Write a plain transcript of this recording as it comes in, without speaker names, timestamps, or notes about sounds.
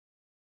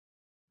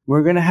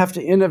We're going to have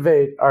to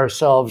innovate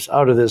ourselves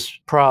out of this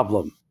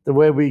problem. The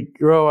way we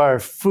grow our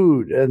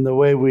food and the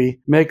way we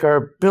make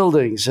our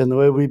buildings and the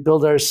way we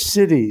build our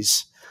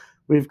cities.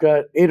 We've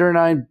got 8 or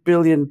 9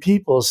 billion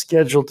people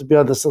scheduled to be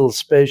on this little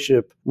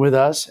spaceship with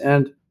us,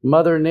 and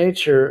Mother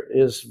Nature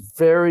is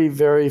very,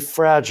 very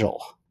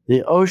fragile.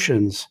 The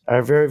oceans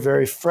are very,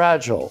 very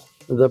fragile.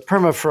 The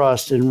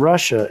permafrost in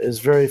Russia is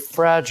very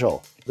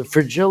fragile. The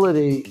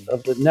fragility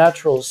of the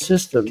natural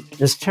system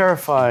is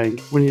terrifying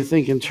when you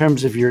think in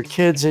terms of your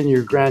kids and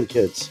your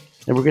grandkids.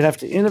 And we're going to have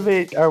to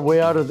innovate our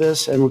way out of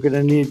this, and we're going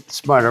to need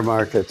smarter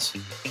markets.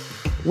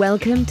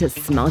 Welcome to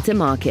Smarter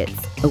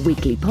Markets, a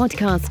weekly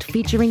podcast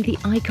featuring the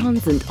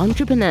icons and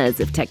entrepreneurs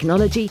of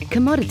technology,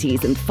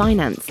 commodities, and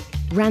finance,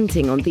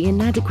 ranting on the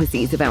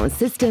inadequacies of our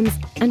systems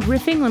and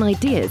riffing on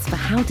ideas for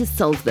how to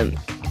solve them.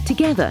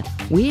 Together,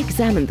 we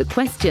examine the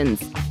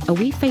questions: are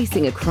we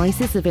facing a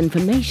crisis of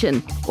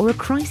information or a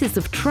crisis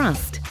of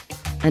trust?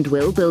 And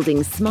will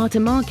building smarter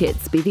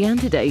markets be the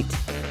antidote?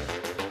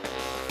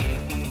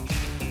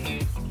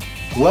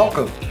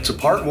 Welcome to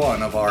part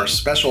one of our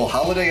special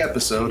holiday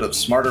episode of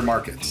Smarter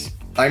Markets.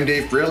 I'm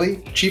Dave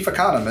Brearley, Chief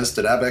Economist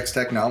at Abex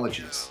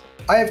Technologies.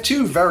 I have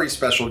two very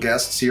special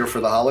guests here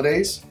for the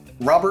holidays: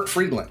 Robert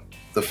Friedland,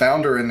 the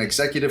founder and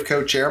executive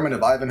co-chairman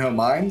of Ivanhoe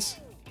Mines,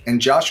 and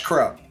Josh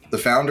Crum, the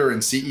founder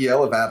and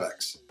CEO of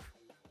Abex.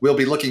 We'll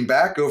be looking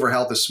back over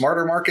how the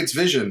Smarter Markets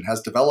vision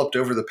has developed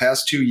over the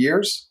past 2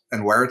 years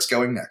and where it's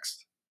going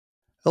next.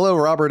 Hello,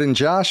 Robert and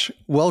Josh.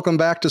 Welcome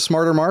back to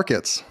Smarter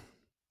Markets.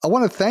 I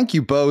want to thank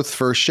you both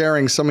for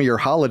sharing some of your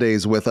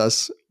holidays with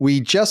us. We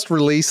just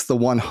released the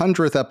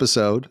 100th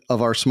episode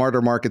of our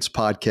Smarter Markets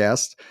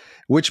podcast,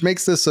 which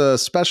makes this a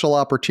special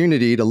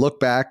opportunity to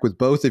look back with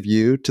both of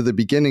you to the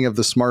beginning of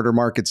the Smarter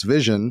Markets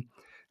vision,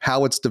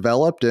 how it's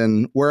developed,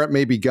 and where it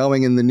may be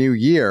going in the new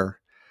year.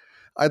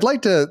 I'd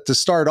like to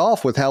start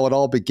off with how it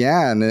all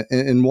began.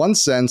 In one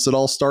sense, it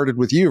all started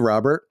with you,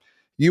 Robert.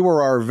 You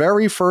were our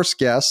very first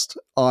guest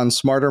on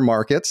Smarter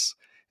Markets.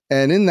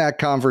 And in that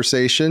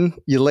conversation,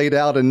 you laid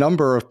out a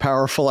number of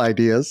powerful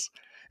ideas,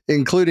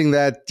 including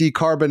that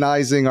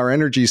decarbonizing our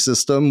energy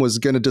system was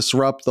going to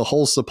disrupt the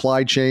whole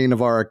supply chain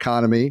of our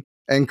economy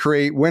and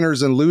create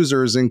winners and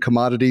losers in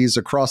commodities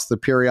across the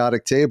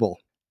periodic table.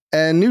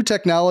 And new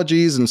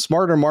technologies and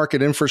smarter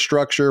market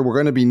infrastructure were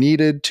going to be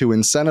needed to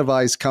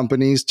incentivize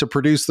companies to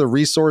produce the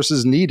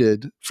resources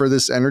needed for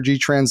this energy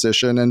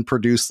transition and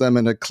produce them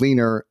in a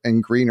cleaner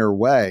and greener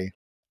way.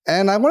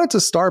 And I wanted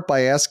to start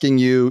by asking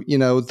you,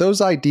 those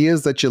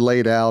ideas that you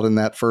laid out in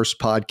that first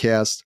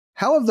podcast,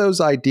 how have those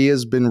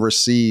ideas been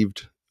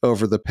received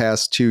over the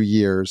past 2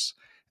 years?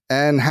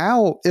 And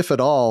how, if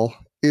at all,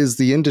 is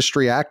the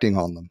industry acting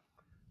on them?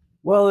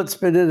 Well, it's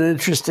been an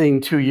interesting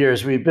 2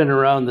 years. We've been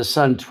around the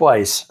sun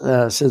twice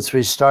since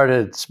we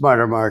started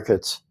Smarter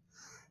Markets.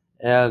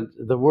 And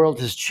the world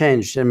has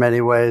changed in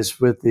many ways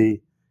with the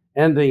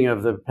ending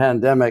of the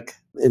pandemic,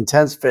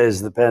 intense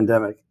phase of the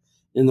pandemic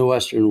in the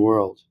Western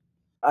world.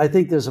 I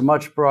think there's a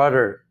much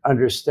broader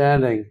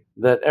understanding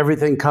that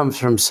everything comes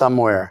from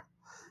somewhere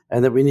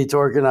and that we need to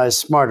organize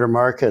smarter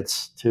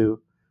markets to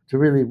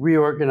really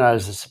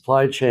reorganize the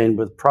supply chain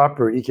with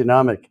proper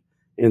economic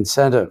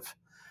incentive.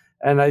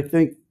 And I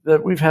think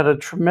that we've had a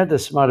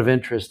tremendous amount of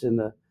interest in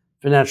the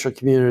financial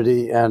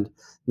community and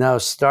now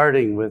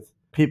starting with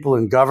people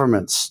in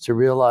governments to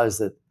realize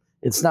that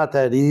it's not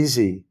that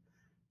easy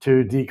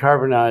to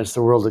decarbonize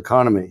the world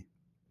economy.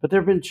 But there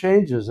have been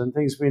changes and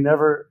things we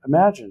never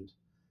imagined.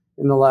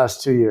 In the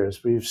last 2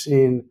 years, we've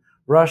seen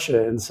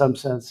Russia, in some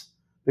sense,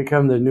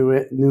 become the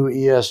new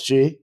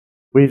ESG.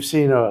 We've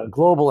seen a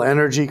global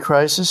energy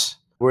crisis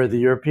where the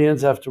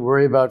Europeans have to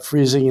worry about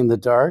freezing in the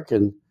dark,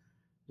 and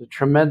the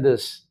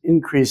tremendous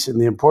increase in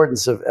the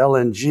importance of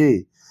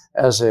LNG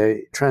as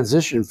a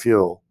transition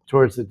fuel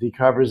towards the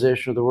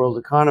decarbonization of the world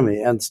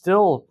economy. And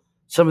still,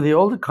 some of the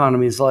old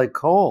economies like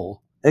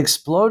coal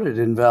exploded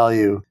in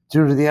value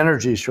due to the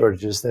energy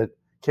shortages that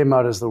came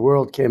out as the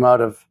world came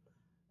out of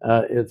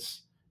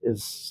its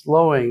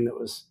slowing that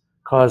was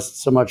caused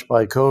so much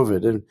by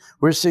COVID. And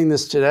we're seeing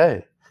this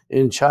today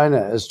in China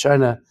as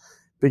China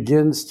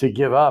begins to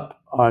give up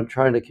on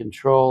trying to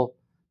control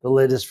the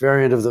latest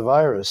variant of the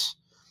virus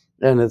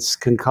and its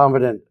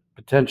concomitant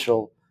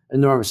potential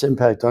enormous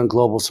impact on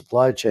global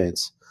supply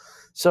chains.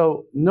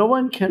 So no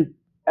one can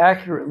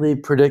accurately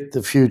predict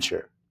the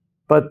future,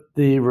 but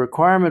the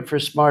requirement for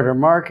smarter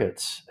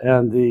markets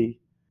and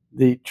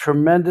the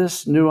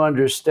tremendous new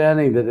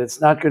understanding that it's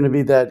not going to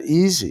be that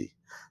easy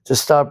to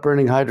stop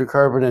burning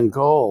hydrocarbon and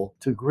coal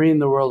to green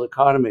the world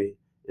economy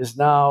is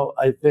now,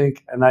 I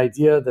think, an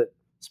idea that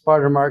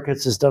Smarter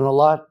Markets has done a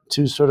lot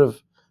to sort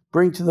of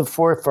bring to the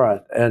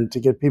forefront and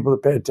to get people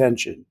to pay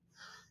attention.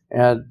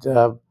 And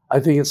I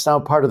think it's now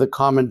part of the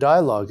common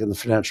dialogue in the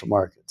financial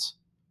markets.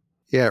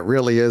 Yeah, it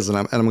really is. And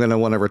I'm going to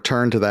want to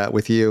return to that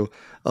with you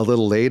a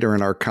little later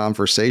in our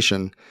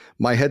conversation.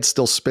 My head's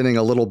still spinning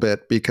a little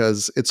bit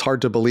because it's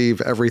hard to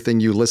believe everything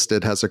you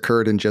listed has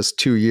occurred in just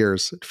 2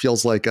 years. It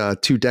feels like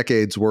 2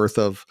 decades worth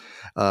of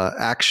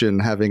action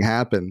having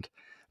happened.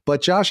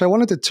 But Josh, I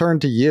wanted to turn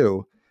to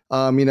you.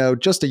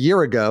 Just a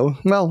year ago,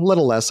 well, a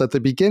little less, at the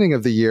beginning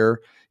of the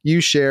year, you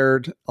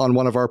shared on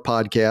one of our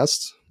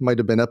podcasts, might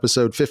have been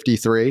episode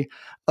 53,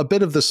 a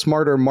bit of the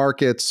Smarter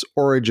Markets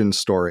origin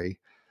story.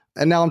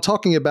 And now I'm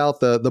talking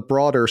about the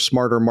broader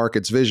Smarter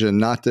Markets vision,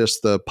 not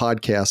just the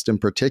podcast in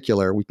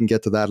particular. We can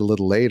get to that a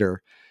little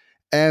later.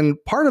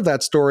 And part of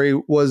that story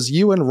was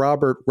you and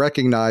Robert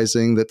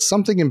recognizing that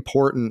something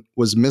important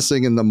was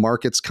missing in the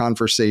markets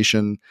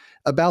conversation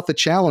about the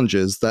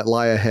challenges that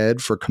lie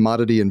ahead for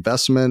commodity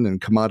investment and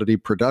commodity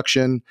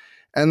production,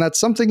 and that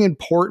something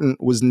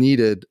important was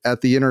needed at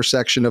the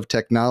intersection of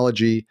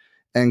technology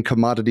and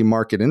commodity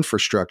market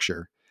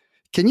infrastructure.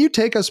 Can you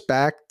take us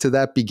back to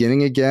that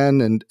beginning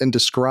again and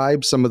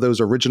describe some of those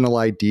original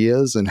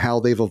ideas and how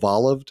they've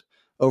evolved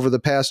over the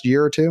past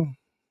year or two?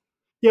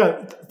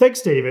 Yeah,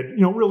 thanks, David.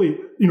 Really,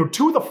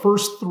 two of the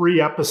first three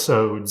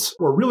episodes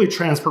were really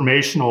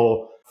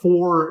transformational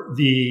for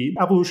the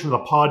evolution of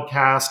the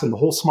podcast and the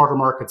whole Smarter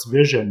Markets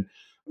vision.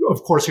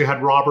 Of course, you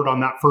had Robert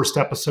on that first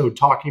episode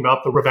talking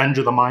about the revenge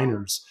of the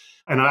miners.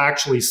 And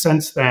actually,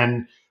 since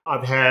then,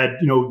 I've had,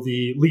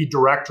 the lead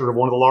director of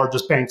one of the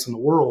largest banks in the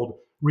world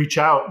reach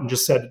out and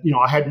just said,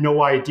 I had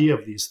no idea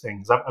of these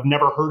things. I've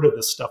never heard of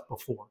this stuff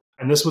before.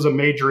 And this was a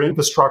major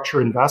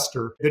infrastructure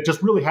investor that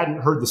just really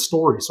hadn't heard the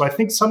story. So I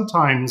think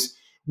sometimes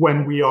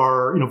when we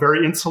are,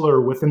 very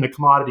insular within the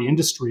commodity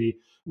industry,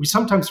 we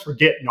sometimes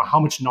forget, how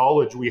much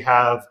knowledge we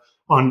have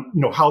on,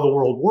 how the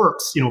world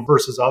works,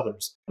 versus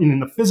others. And in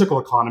the physical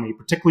economy,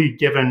 particularly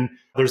given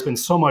there's been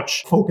so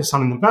much focus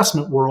on an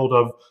investment world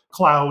of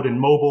cloud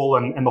and mobile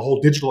and the whole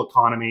digital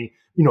economy,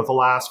 the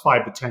last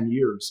 5 to 10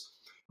 years.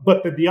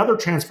 But the other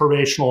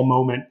transformational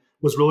moment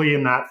was really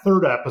in that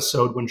third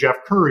episode when Jeff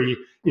Currie,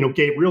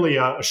 gave really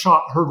a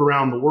shot heard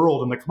around the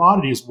world in the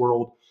commodities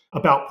world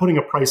about putting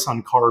a price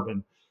on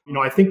carbon.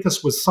 I think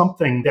this was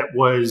something that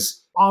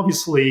was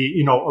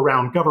obviously,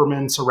 around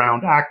governments,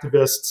 around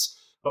activists,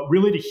 but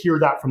really to hear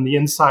that from the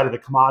inside of the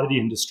commodity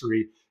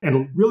industry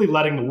and really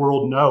letting the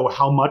world know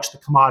how much the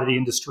commodity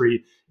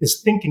industry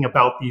is thinking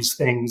about these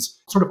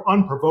things sort of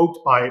unprovoked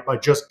by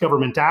just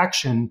government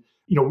action,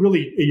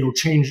 really,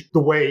 changed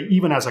the way,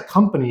 even as a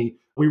company,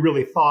 we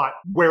really thought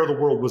where the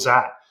world was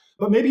at.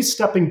 But maybe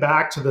stepping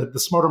back to the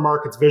Smarter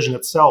Markets vision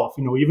itself,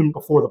 even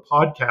before the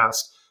podcast,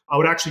 I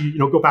would actually,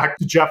 go back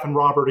to Jeff and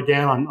Robert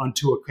again on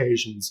two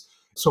occasions.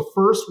 So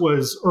first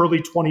was early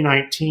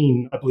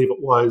 2019, I believe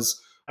it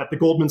was, at the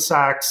Goldman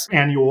Sachs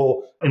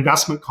annual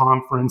investment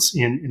conference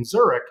in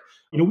Zurich.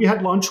 We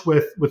had lunch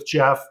with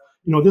Jeff.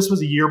 This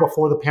was a year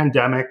before the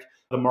pandemic.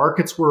 The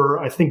markets were,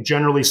 I think,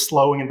 generally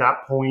slowing at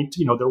that point.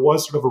 There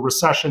was sort of a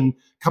recession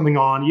coming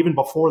on even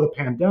before the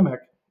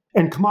pandemic.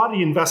 And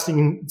commodity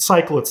investing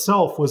cycle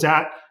itself was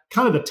at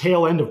kind of the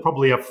tail end of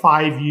probably a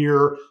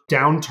 5-year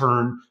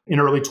downturn in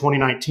early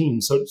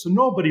 2019. So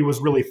nobody was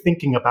really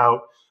thinking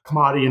about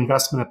commodity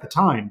investment at the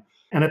time.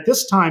 And at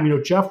this time,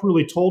 Jeff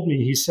really told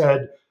me, he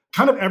said,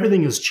 kind of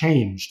everything has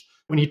changed.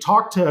 When he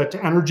talked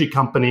to energy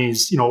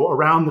companies,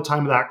 around the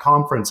time of that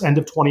conference, end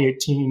of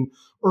 2018,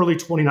 early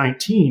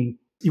 2019,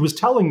 he was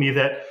telling me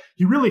that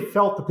he really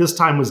felt that this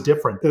time was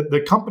different.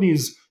 The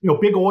companies,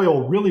 big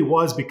oil really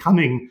was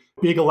becoming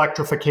big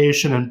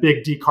electrification and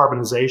big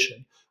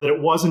decarbonization, that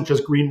it wasn't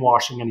just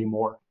greenwashing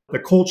anymore. The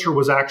culture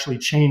was actually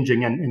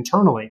changing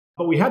internally.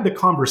 But we had the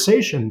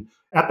conversation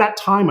at that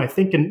time. I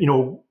think,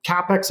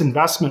 CapEx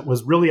investment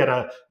was really at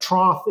a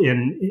trough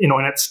and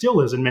it still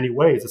is in many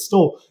ways. It's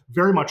still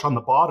very much on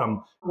the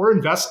bottom. We're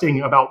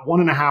investing about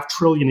 $1.5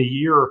 trillion a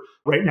year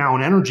right now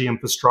in energy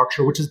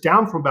infrastructure, which is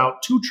down from about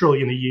 $2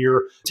 trillion a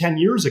year 10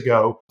 years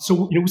ago.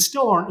 So, we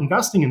still aren't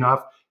investing enough,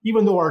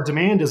 even though our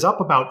demand is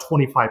up about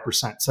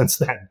 25% since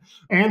then.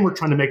 And we're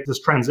trying to make this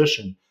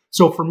transition.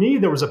 So for me,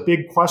 there was a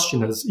big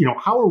question is,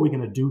 how are we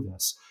going to do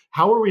this?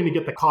 How are we going to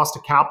get the cost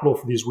of capital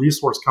for these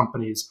resource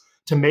companies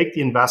to make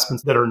the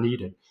investments that are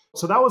needed?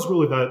 So that was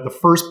really the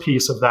first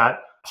piece of that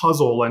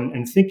puzzle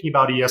and thinking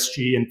about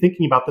ESG and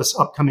thinking about this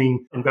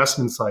upcoming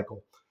investment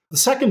cycle. The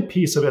second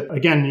piece of it,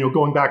 again,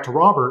 going back to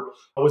Robert,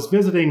 I was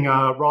visiting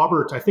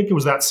Robert, I think it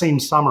was that same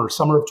summer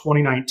of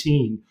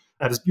 2019,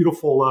 at his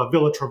beautiful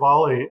Villa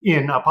Travale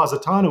in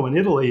Positano in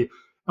Italy.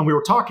 And we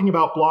were talking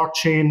about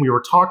blockchain. We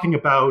were talking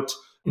about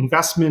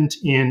investment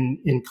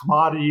in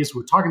commodities.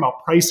 We were talking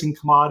about pricing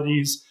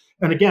commodities.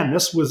 And again,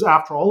 this was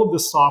after all of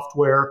this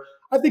software.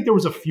 I think there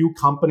was a few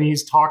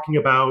companies talking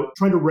about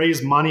trying to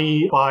raise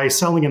money by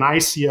selling an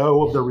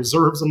ICO of their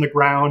reserves in the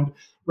ground,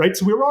 right?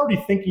 So we were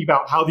already thinking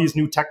about how these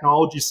new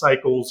technology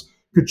cycles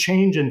could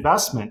change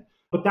investment.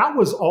 But that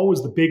was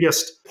always the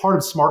biggest part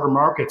of Smarter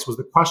Markets, was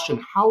the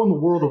question, how in the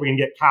world are we going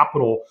to get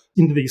capital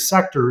into these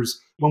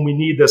sectors when we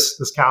need this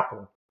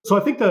capital? So I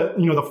think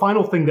the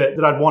final thing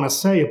that I'd want to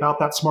say about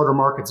that Smarter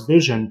Markets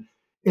vision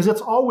is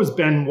it's always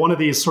been one of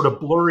these sort of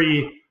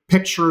blurry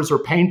pictures or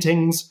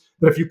paintings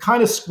that if you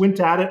kind of squint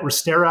at it or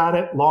stare at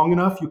it long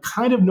enough, you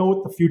kind of know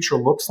what the future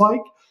looks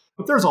like.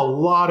 But there's a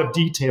lot of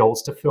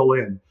details to fill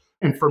in.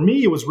 And for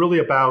me, it was really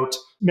about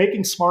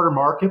making Smarter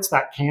Markets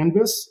that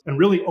canvas and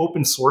really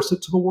open source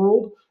it to the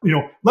world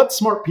Let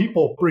smart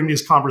people bring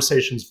these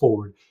conversations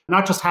forward,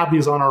 not just have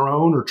these on our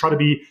own or try to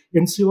be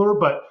insular,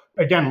 but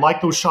again,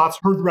 like those shots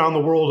heard around the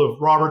world of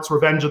Robert's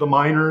Revenge of the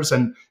Miners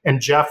and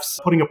Jeff's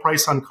putting a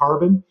price on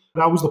carbon.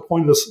 That was the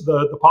point of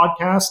the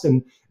podcast.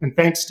 And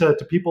thanks to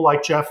people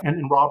like Jeff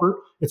and Robert,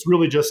 it's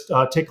really just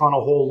take on a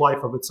whole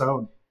life of its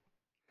own.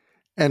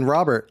 And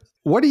Robert,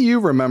 what do you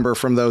remember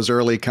from those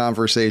early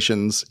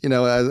conversations?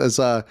 As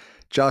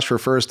Josh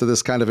refers to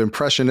this kind of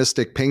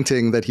impressionistic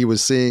painting that he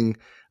was seeing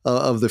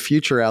of the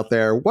future out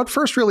there, what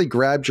first really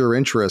grabbed your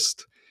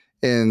interest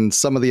in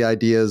some of the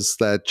ideas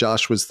that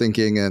Josh was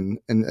thinking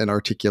and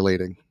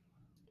articulating?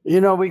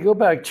 We go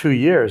back 2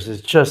 years.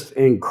 It's just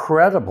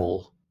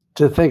incredible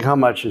to think how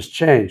much has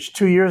changed.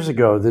 2 years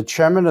ago, the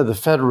chairman of the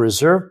Federal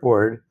Reserve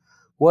Board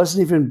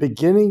wasn't even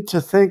beginning to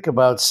think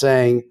about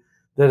saying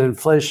that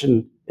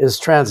inflation is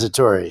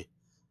transitory.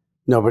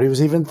 Nobody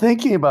was even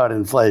thinking about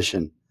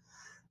inflation.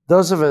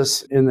 Those of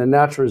us in the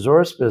natural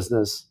resource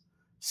business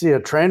see a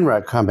train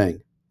wreck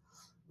coming.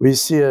 We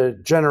see a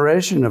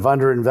generation of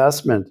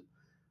underinvestment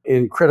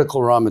in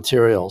critical raw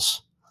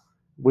materials.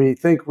 We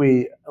think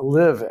we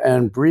live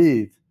and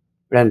breathe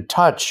and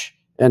touch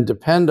and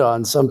depend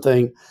on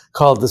something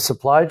called the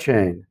supply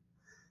chain.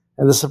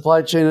 And the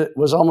supply chain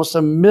was almost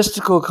a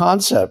mystical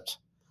concept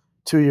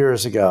 2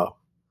 years ago.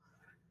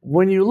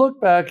 When you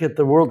look back at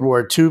the World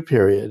War II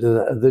period,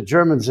 the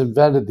Germans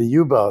invented the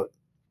U-boat,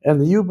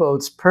 and the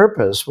U-boat's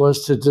purpose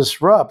was to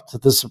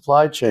disrupt the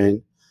supply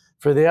chain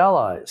for the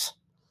Allies.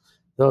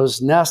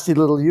 Those nasty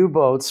little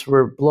U-boats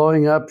were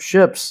blowing up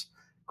ships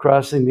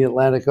crossing the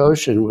Atlantic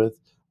Ocean with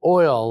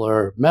oil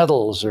or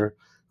metals or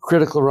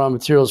critical raw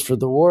materials for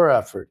the war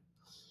effort.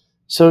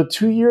 So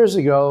 2 years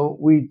ago,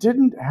 we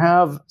didn't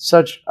have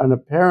such an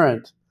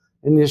apparent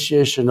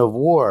initiation of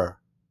war.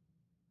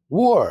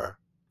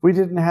 We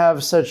didn't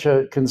have such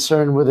a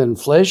concern with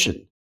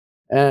inflation.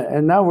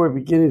 And now we're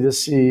beginning to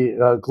see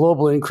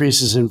global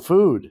increases in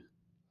food.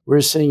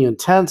 We're seeing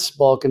intense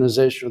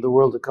balkanization of the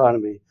world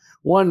economy.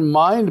 One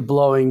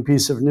mind-blowing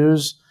piece of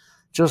news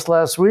just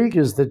last week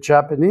is the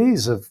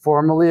Japanese have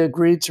formally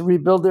agreed to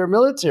rebuild their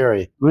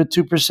military with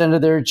 2%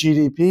 of their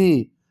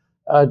GDP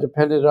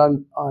dependent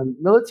on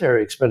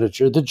military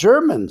expenditure. The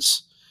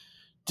Germans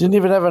didn't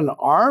even have an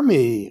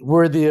army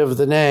worthy of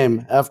the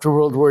name after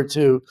World War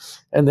II,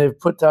 and they've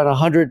put down a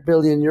 €100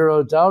 billion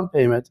down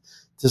payment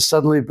to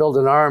suddenly build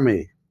an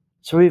army.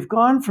 So we've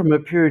gone from a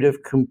period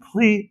of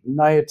complete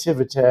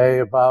naivete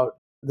about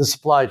the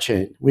supply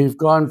chain. We've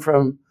gone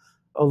from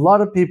a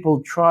lot of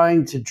people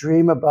trying to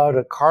dream about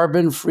a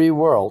carbon-free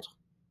world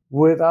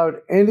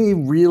without any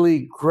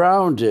really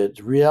grounded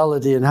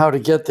reality in how to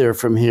get there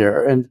from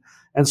here.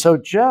 And so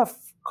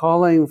Jeff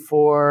calling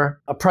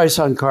for a price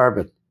on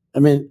carbon. I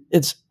mean,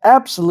 it's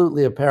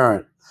absolutely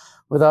apparent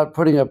without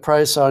putting a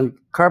price on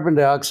carbon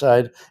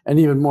dioxide and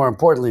even more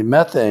importantly,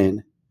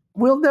 methane,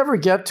 we'll never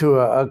get to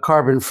a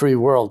carbon-free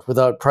world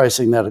without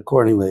pricing that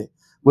accordingly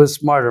with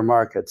smarter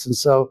markets. And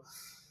so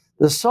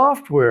the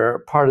software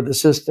part of the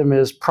system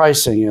is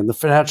pricing and the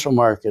financial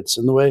markets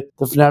and the way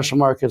the financial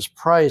markets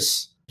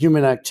price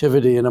human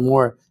activity in a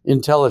more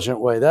intelligent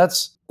way.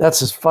 That's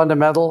as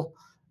fundamental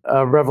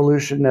a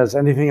revolution as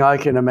anything I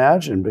can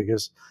imagine,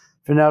 because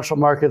financial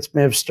markets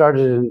may have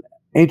started in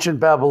ancient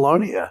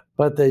Babylonia,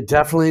 but they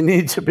definitely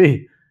need to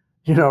be,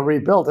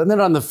 rebuilt. And then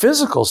on the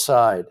physical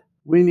side,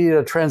 we need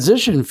a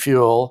transition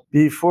fuel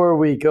before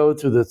we go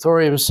through the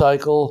thorium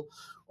cycle,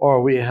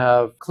 or we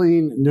have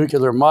clean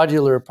nuclear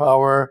modular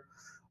power,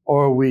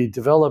 or we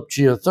develop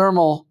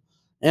geothermal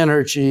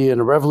energy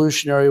in a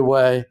revolutionary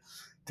way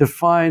to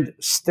find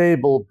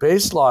stable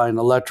baseline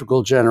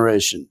electrical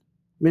generation.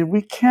 I mean,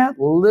 we can't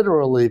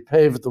literally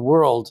pave the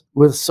world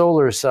with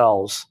solar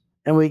cells,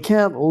 and we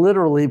can't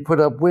literally put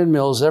up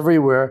windmills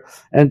everywhere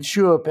and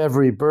chew up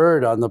every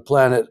bird on the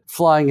planet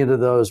flying into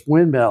those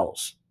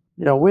windmills.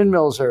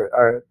 Windmills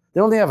they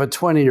only have a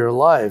 20-year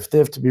life. They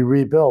have to be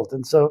rebuilt.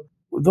 And so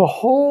the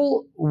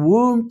whole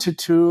womb to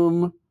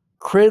tomb,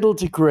 cradle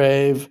to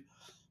grave,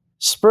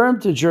 sperm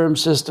to germ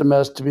system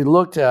has to be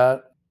looked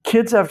at.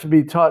 Kids have to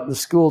be taught in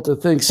school to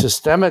think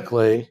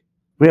systemically.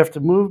 We have to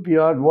move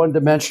beyond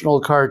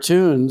one-dimensional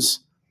cartoons,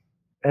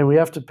 and we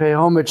have to pay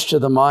homage to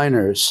the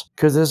miners,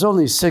 because there's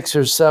only 6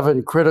 or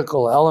 7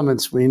 critical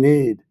elements we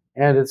need.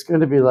 And it's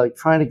going to be like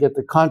trying to get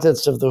the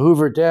contents of the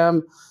Hoover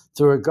Dam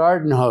through a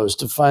garden hose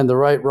to find the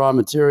right raw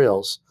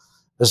materials,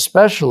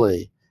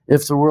 especially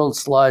if the world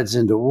slides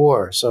into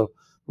war. So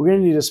we're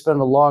going to need to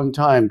spend a long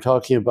time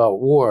talking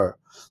about war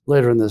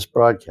later in this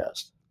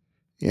broadcast.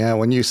 Yeah,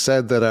 when you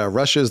said that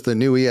Russia's the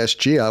new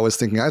ESG, I was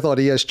thinking, I thought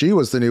ESG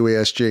was the new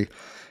ESG.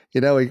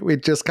 We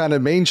just kind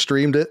of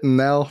mainstreamed it, and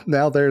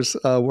now there's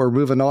we're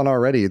moving on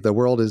already. The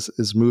world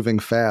is moving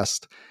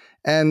fast.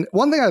 And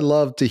one thing I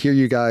love to hear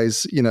you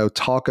guys,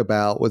 talk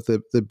about with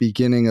the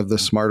beginning of the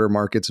Smarter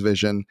Markets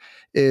vision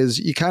is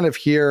you kind of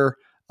hear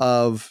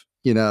of,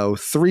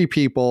 3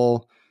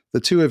 people,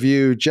 the 2 of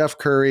you, Jeff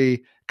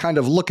Curry, kind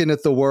of looking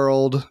at the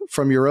world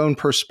from your own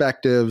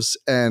perspectives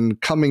and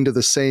coming to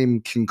the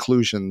same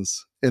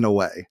conclusions in a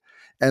way.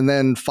 and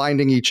then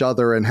finding each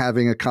other and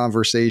having a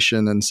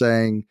conversation and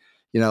saying,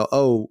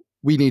 oh,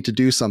 we need to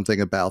do something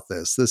about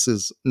this. This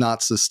is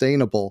not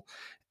sustainable.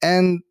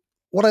 And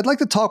what I'd like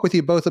to talk with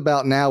you both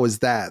about now is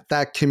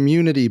that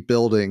community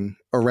building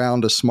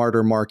around a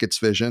Smarter Markets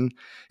vision,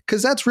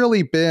 because that's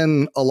really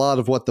been a lot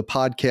of what the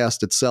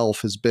podcast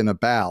itself has been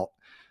about.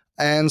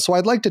 And so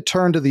I'd like to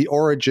turn to the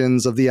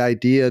origins of the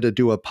idea to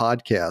do a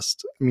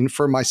podcast. I mean,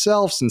 for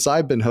myself, since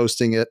I've been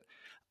hosting it,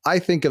 I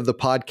think of the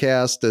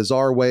podcast as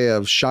our way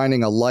of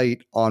shining a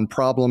light on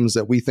problems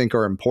that we think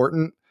are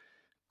important,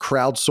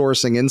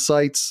 crowdsourcing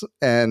insights,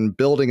 and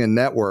building a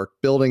network,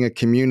 building a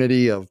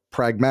community of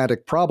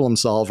pragmatic problem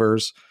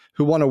solvers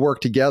who want to work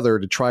together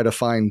to try to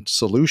find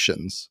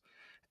solutions.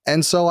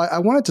 And so I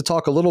wanted to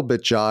talk a little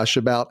bit, Josh,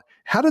 about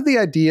how did the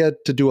idea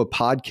to do a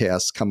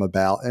podcast come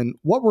about, and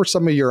what were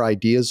some of your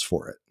ideas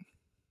for it?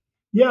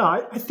 Yeah,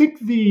 I think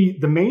the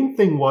main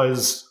thing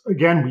was,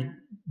 again,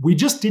 we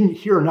just didn't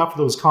hear enough of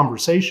those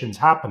conversations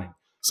happening.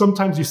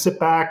 Sometimes you sit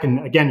back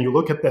and, again, you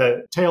look at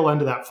the tail end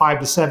of that 5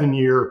 to 7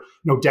 year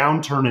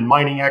downturn in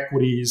mining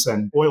equities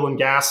and oil and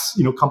gas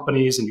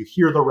companies, and you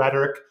hear the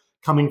rhetoric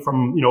coming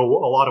from a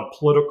lot of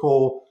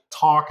political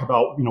talk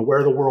about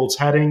where the world's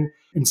heading.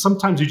 And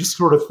sometimes you just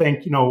sort of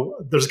think,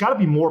 there's got to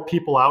be more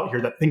people out here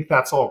that think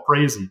that's all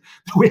crazy,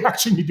 that we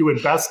actually need to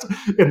invest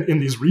in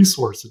these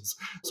resources.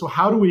 So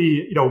how do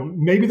we,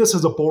 maybe this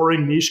is a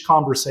boring niche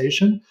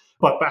conversation,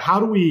 but how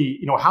do we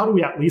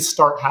at least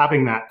start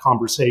having that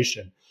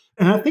conversation?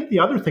 And I think the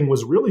other thing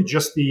was really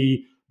just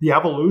the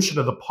evolution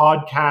of the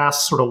podcast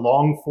sort of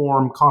long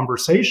form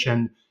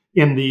conversation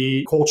in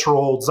the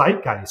cultural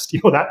zeitgeist.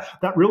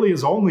 That really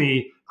is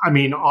only,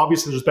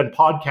 obviously there's been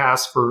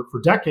podcasts for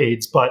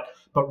decades, but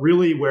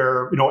really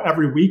where,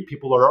 every week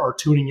people are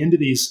tuning into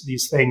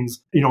these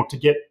things, to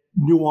get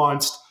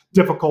nuanced,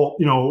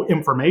 difficult,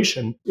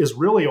 information is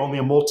really only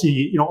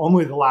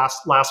only the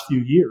last few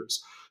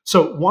years.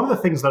 So one of the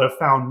things that I've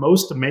found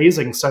most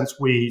amazing since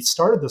we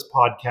started this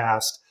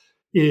podcast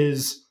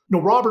is,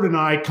 Robert and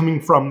I,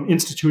 coming from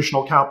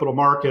institutional capital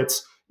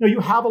markets, you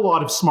have a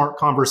lot of smart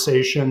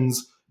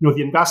conversations,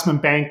 the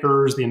investment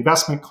bankers, the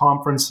investment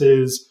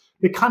conferences,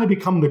 they kind of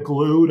become the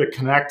glue to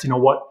connect,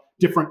 what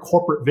different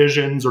corporate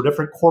visions or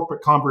different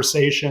corporate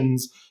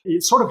conversations.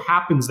 It sort of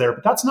happens there,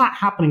 but that's not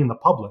happening in the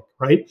public,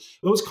 right?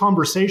 Those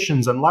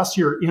conversations, unless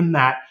you're in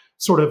that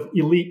sort of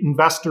elite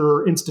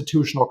investor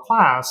institutional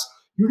class,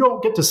 you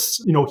don't get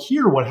to,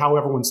 hear how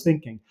everyone's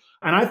thinking.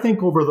 And I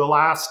think over the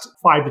last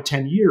 5 to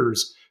 10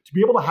 years, to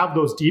be able to have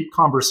those deep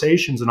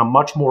conversations in a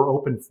much more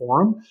open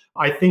forum,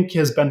 I think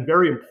has been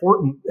very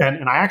important.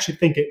 And I actually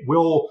think it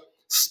will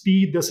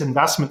speed this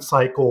investment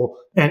cycle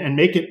and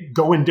make it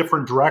go in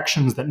different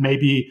directions that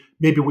maybe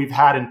we've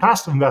had in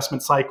past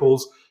investment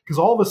cycles. Because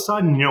all of a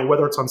sudden,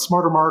 whether it's on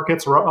Smarter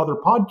Markets or other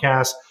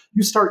podcasts,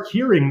 you start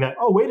hearing that,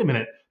 oh, wait a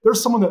minute,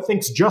 there's someone that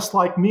thinks just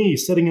like me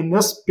sitting in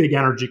this big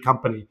energy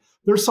company.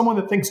 There's someone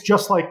that thinks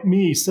just like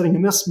me sitting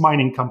in this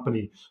mining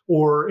company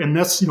or in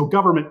this,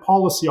 government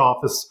policy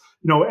office,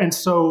 and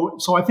so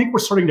I think we're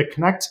starting to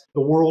connect the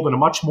world in a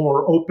much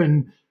more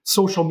open,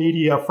 social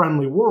media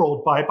friendly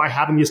world by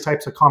having these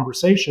types of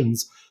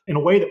conversations in a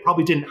way that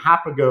probably didn't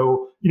happen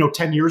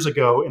 10 years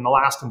ago in the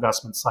last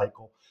investment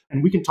cycle.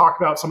 And we can talk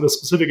about some of the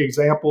specific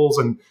examples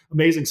and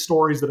amazing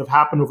stories that have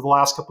happened over the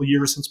last couple of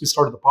years since we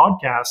started the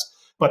podcast.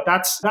 But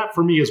that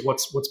for me is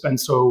what's been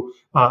so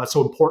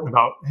important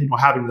about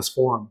having this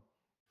forum.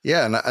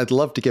 Yeah, and I'd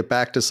love to get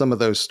back to some of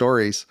those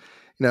stories.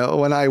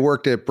 When I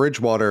worked at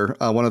Bridgewater,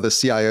 one of the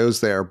CIOs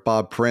there,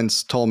 Bob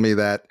Prince, told me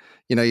that,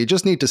 you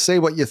just need to say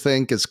what you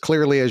think as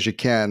clearly as you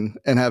can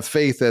and have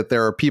faith that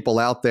there are people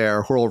out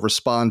there who will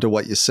respond to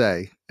what you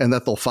say and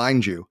that they'll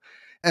find you.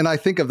 And I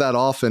think of that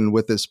often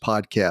with this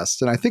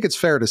podcast. And I think it's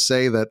fair to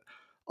say that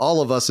all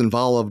of us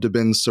involved have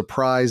been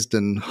surprised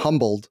and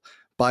humbled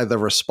by the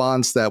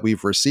response that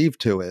we've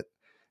received to it.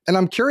 And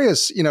I'm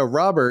curious,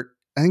 Robert,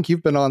 I think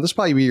you've been on, this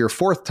probably be your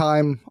 4th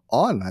time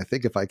on, I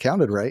think, if I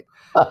counted right.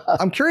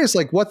 I'm curious,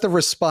 what the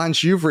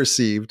response you've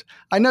received.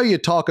 I know you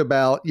talk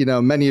about,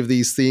 many of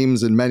these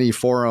themes in many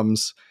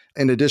forums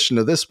in addition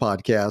to this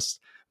podcast,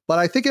 but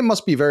I think it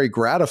must be very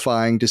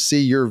gratifying to see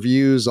your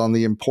views on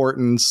the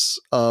importance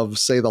of,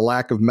 say, the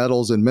lack of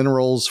metals and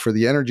minerals for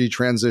the energy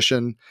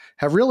transition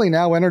have really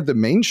now entered the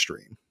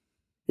mainstream.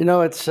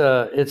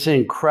 It's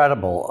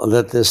incredible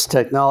that this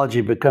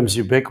technology becomes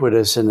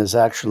ubiquitous and is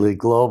actually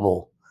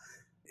global.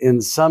 In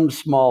some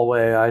small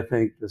way, I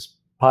think this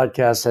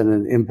podcast had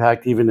an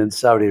impact even in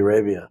Saudi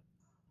Arabia.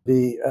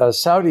 The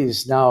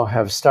Saudis now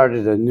have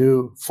started a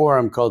new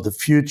forum called the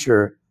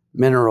Future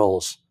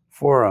Minerals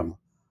Forum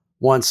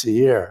once a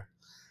year.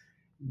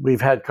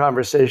 We've had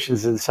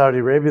conversations in Saudi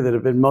Arabia that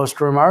have been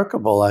most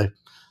remarkable.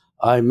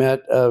 I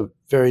met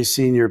very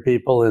senior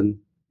people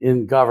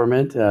in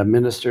government,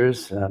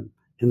 ministers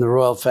in the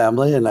royal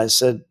family, and I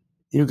said,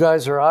 you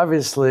guys are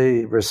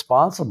obviously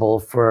responsible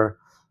for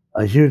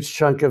a huge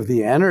chunk of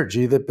the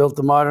energy that built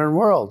the modern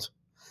world.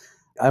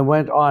 I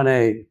went on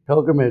a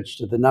pilgrimage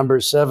to the number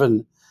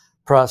 7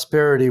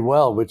 Prosperity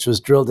well, which was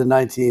drilled in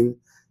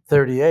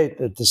 1938,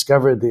 that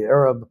discovered the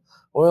Arab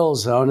oil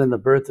zone and the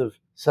birth of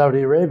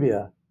Saudi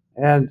Arabia.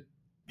 And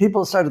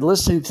people started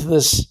listening to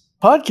this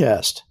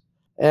podcast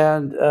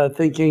and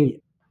thinking,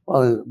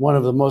 well, one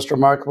of the most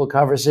remarkable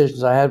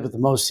conversations I had with the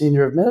most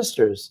senior of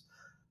ministers,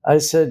 I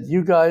said,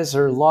 you guys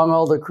are long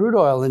all the crude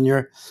oil and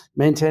you're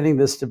maintaining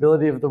the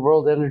stability of the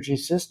world energy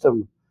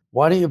system.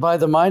 Why don't you buy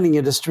the mining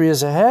industry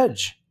as a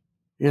hedge?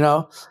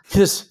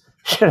 Because,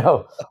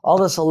 all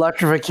this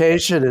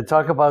electrification and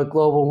talk about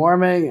global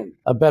warming and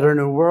a better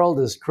new world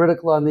is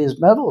critical on these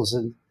metals.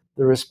 And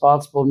the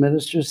responsible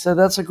ministers said,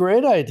 that's a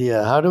great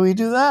idea. How do we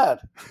do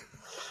that?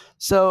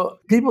 So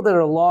people that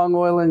are long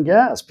oil and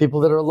gas, people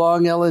that are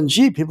long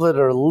LNG, people that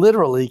are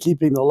literally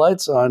keeping the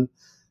lights on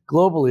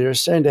globally are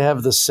starting to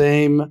have the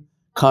same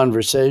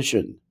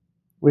conversation,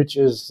 which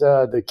is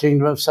the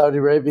Kingdom of Saudi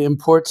Arabia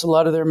imports a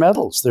lot of their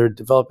metals. They're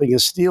developing a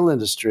steel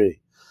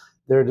industry.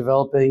 They're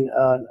developing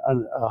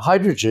a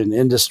hydrogen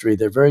industry.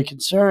 They're very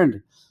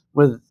concerned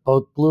with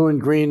both blue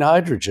and green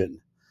hydrogen.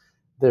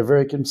 They're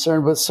very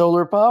concerned with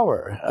solar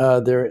power.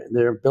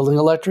 They're building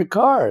electric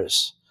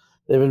cars.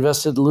 They've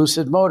invested in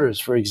Lucid Motors,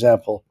 for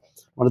example,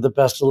 one of the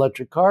best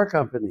electric car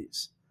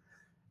companies.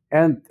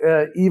 And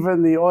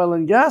even the oil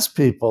and gas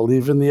people,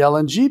 even the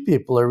LNG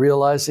people are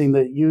realizing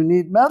that you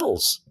need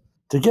metals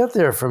to get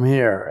there from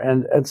here.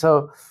 And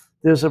so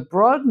there's a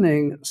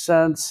broadening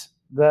sense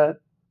that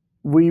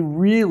we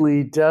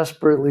really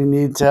desperately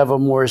need to have a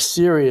more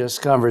serious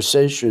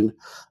conversation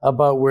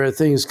about where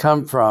things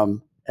come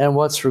from and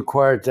what's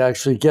required to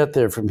actually get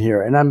there from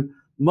here. And I'm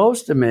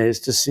most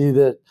amazed to see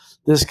that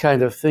this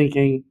kind of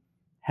thinking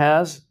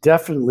has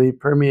definitely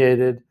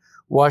permeated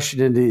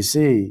Washington,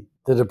 D.C.,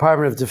 the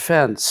Department of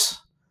Defense,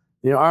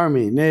 the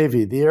Army,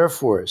 Navy, the Air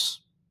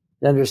Force,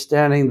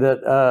 understanding that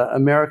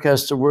America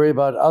has to worry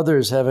about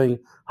others having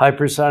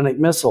hypersonic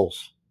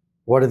missiles.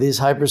 What are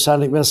these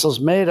hypersonic missiles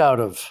made out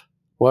of?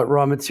 What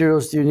raw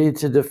materials do you need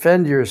to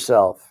defend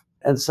yourself?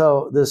 And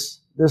so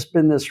there's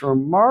been this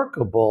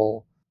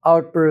remarkable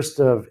outburst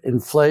of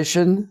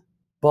inflation,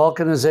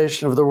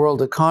 balkanization of the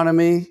world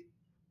economy,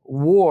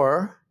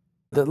 war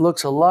that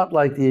looks a lot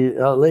like the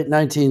late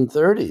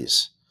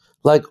 1930s,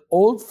 like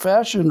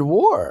old-fashioned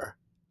war.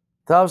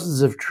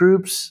 Thousands of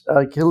troops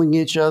killing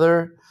each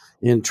other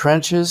in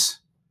trenches,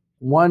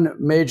 one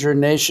major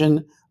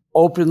nation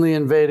openly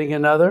invading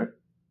another,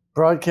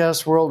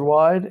 broadcast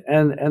worldwide,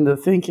 and the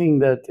thinking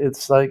that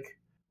it's like,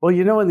 well,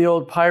 in the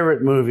old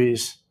pirate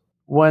movies,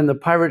 when the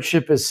pirate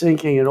ship is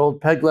sinking and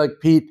old Pegleg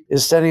Pete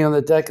is standing on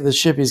the deck of the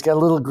ship, he's got a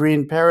little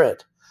green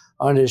parrot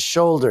on his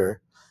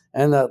shoulder,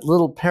 and that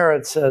little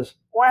parrot says,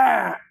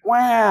 wah,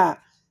 wah,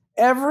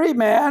 every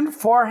man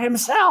for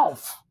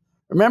himself.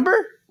 Remember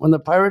when the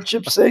pirate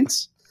ship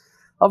sinks?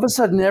 All of a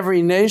sudden,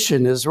 every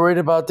nation is worried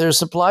about their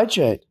supply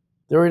chain.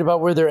 They're worried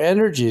about where their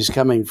energy is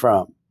coming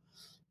from.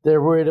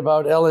 They're worried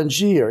about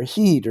LNG or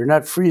heat or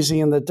not freezing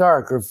in the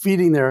dark or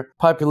feeding their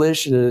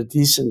population at a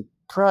decent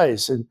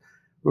price. And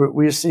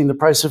we're seeing the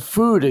price of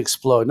food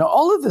explode. Now,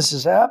 all of this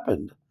has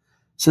happened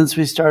since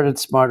we started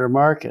Smarter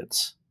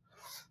Markets.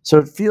 So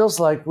it feels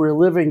like we're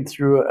living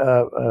through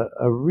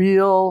a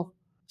real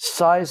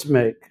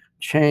seismic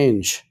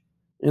change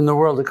in the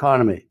world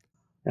economy.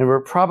 And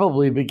we're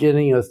probably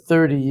beginning a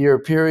 30-year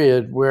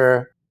period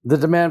where the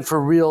demand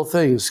for real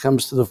things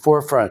comes to the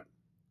forefront.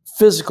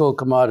 Physical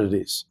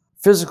commodities,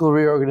 physical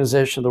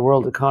reorganization of the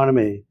world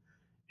economy.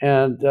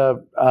 And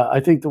I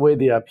think the way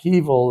the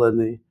upheaval and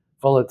the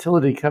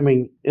volatility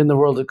coming in the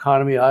world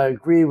economy, I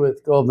agree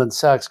with Goldman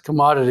Sachs.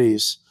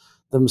 Commodities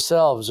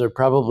themselves are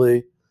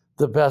probably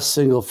the best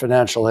single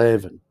financial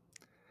haven.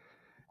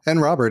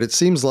 And Robert, it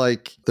seems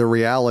like the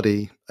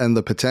reality and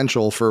the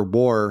potential for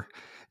war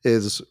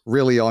is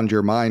really on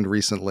your mind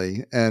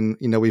recently. And,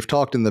 we've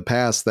talked in the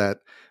past that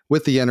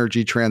with the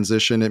energy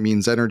transition, it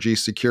means energy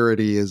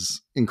security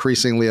is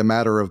increasingly a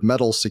matter of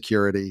metal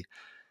security.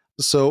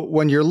 So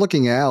when you're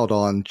looking out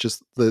on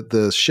just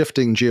the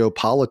shifting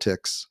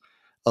geopolitics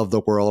of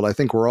the world, I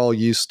think we're all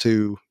used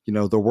to,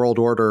 the world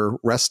order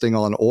resting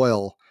on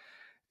oil.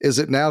 Is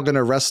it now going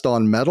to rest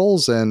on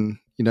metals? And,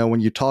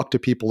 when you talk to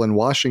people in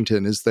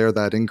Washington, is there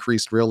that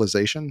increased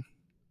realization?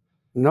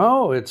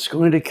 No, it's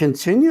going to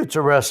continue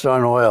to rest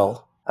on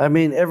oil. I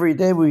mean, every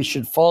day we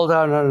should fall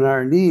down on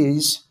our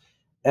knees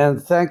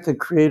and thank the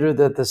Creator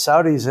that the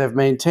Saudis have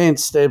maintained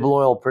stable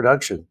oil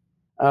production.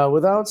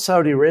 Without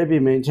Saudi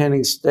Arabia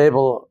maintaining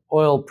stable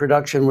oil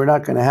production, we're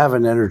not going to have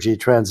an energy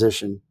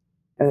transition.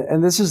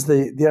 And this is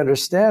the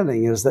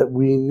understanding, is that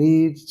we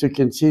need to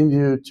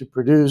continue to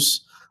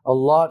produce a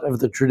lot of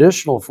the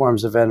traditional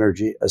forms of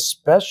energy,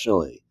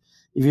 especially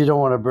if you don't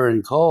want to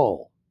burn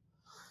coal.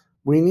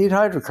 We need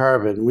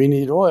hydrocarbon, we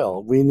need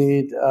oil, we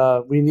need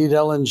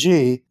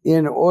LNG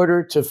in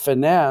order to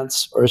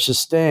finance or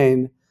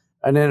sustain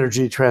an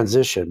energy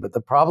transition. But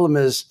the problem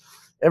is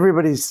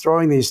everybody's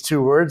throwing these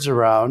two words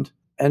around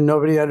and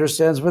nobody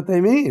understands what they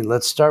mean.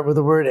 Let's start with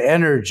the word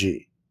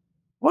energy.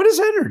 What is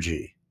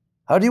energy?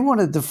 How do you want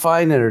to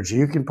define energy?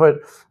 You can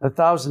put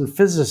 1,000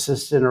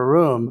 physicists in a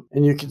room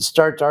and you can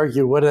start to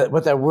argue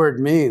what that word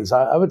means.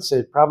 I would say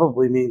it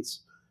probably means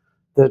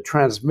the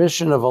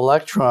transmission of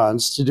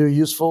electrons to do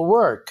useful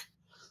work.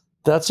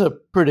 That's a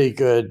pretty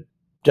good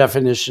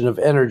definition of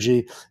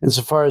energy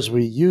insofar as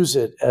we use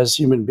it as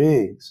human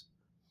beings.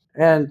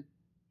 And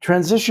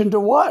transition to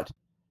what?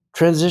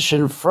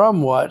 Transition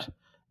from what?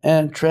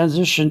 And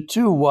transition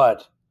to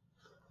what?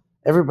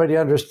 Everybody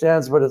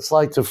understands what it's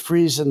like to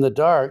freeze in the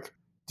dark.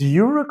 Do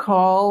you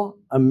recall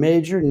a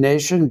major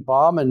nation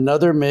bomb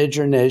another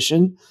major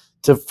nation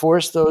to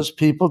force those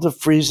people to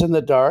freeze in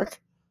the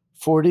dark?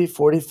 40,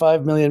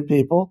 45 million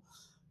people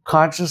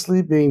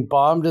consciously being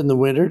bombed in the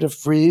winter to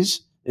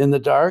freeze in the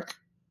dark?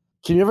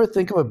 Can you ever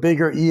think of a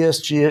bigger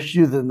ESG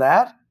issue than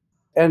that?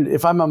 And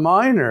if I'm a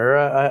miner,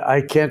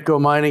 I can't go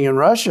mining in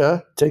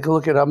Russia. Take a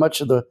look at how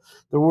much of the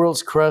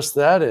world's crust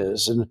that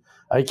is. And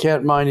I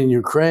can't mine in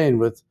Ukraine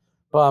with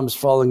bombs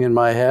falling in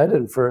my head.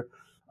 And for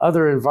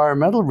other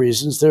environmental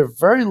reasons, there are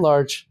very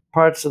large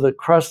parts of the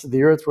crust of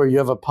the earth where you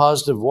have a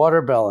positive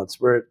water balance,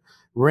 where it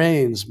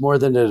rains more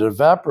than it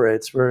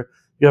evaporates, where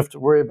you have to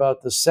worry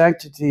about the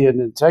sanctity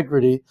and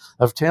integrity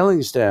of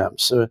tailings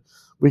dams. So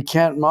we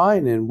can't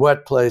mine in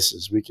wet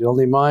places. We can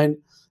only mine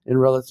in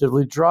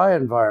relatively dry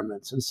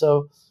environments. And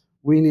so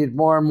we need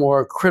more and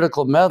more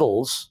critical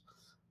metals,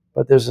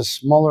 but there's a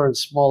smaller and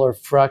smaller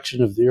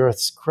fraction of the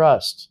Earth's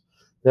crust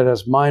that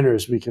as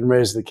miners we can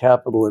raise the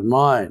capital and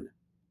mine.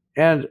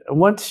 And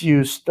once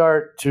you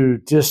start to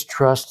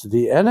distrust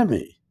the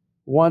enemy,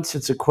 once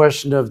it's a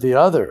question of the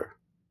other,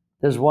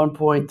 there's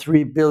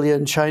 1.3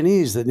 billion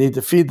Chinese that need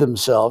to feed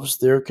themselves.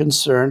 They're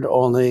concerned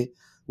only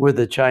with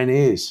the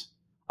Chinese.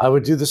 I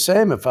would do the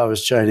same if I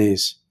was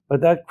Chinese.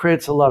 But that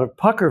creates a lot of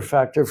pucker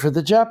factor for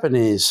the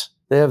Japanese.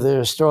 They have their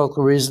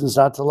historical reasons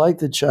not to like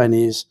the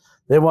Chinese.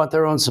 They want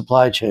their own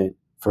supply chain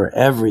for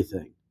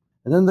everything.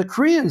 And then the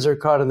Koreans are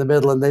caught in the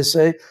middle and they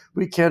say,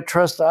 we can't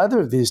trust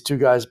either of these two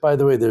guys. By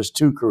the way, there's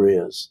two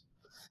Koreas.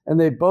 And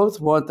they both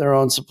want their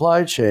own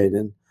supply chain.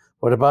 And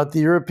what about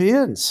the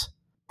Europeans?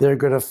 They're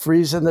going to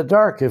freeze in the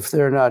dark if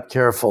they're not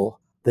careful.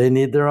 They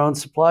need their own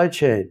supply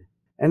chain.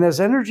 And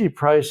as energy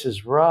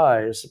prices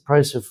rise, the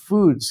price of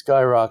food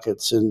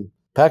skyrockets in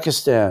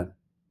Pakistan,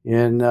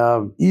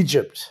 in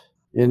Egypt,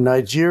 in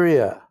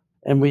Nigeria,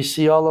 and we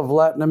see all of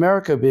Latin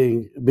America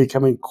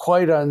becoming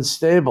quite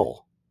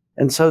unstable.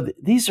 And so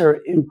these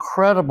are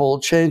incredible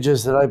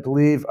changes that I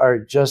believe are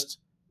just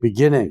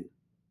beginning.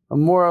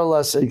 More or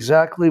less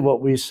exactly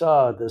what we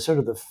saw, the sort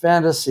of the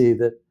fantasy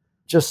that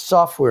just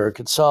software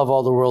could solve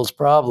all the world's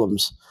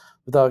problems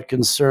without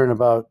concern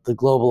about the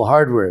global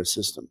hardware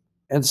system.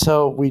 And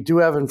so we do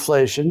have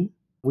inflation.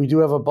 We do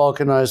have a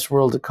balkanized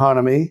world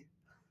economy.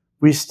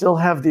 We still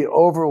have the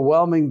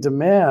overwhelming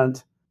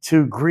demand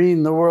to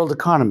green the world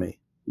economy.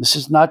 This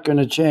is not going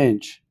to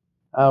change.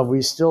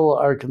 We still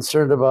are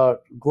concerned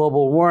about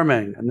global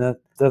warming, and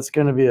that's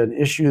going to be an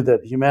issue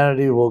that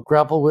humanity will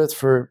grapple with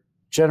for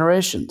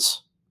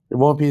generations. It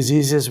won't be as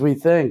easy as we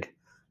think.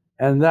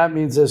 And that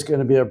means there's going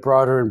to be a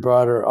broader and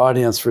broader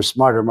audience for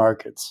Smarter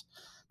Markets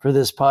for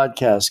this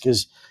podcast,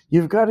 because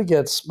you've got to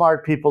get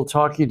smart people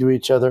talking to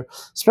each other,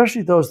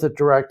 especially those that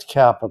direct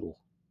capital.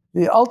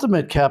 The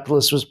ultimate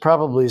capitalist was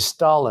probably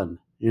Stalin,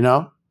 you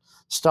know?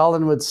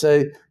 Stalin would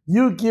say,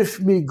 you give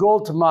me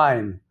gold to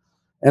mine.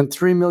 And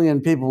 3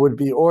 million people would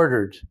be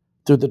ordered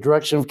through the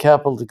direction of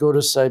capital to go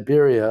to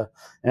Siberia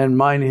and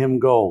mine him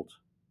gold.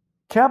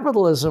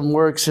 Capitalism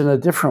works in a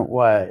different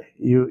way.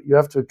 You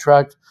have to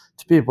attract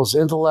to people's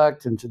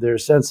intellect and to their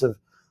sense of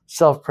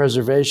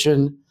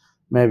self-preservation,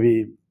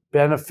 maybe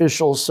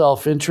beneficial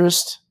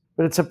self-interest.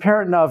 But it's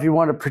apparent now if you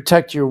want to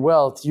protect your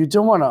wealth, you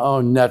don't want to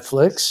own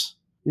Netflix.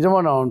 You don't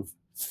want to own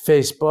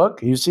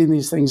Facebook. You've seen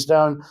these things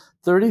down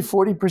 30,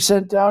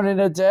 40% down in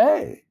a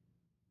day,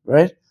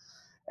 right?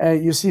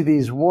 And you see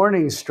these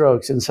warning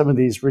strokes in some of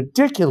these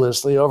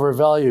ridiculously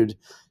overvalued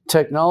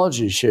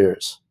technology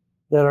shares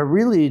that are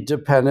really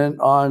dependent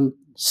on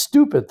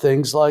stupid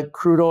things like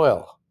crude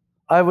oil.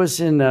 I was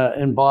in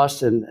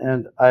Boston,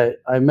 and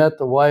I met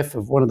the wife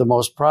of one of the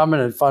most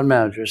prominent fund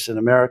managers in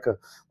America,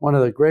 one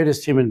of the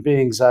greatest human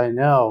beings I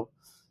know,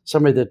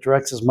 somebody that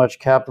directs as much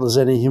capital as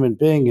any human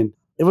being. And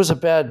it was a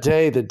bad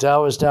day. The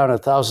Dow was down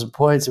 1,000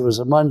 points. It was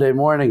a Monday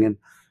morning. And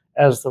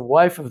as the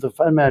wife of the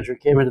fund manager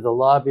came into the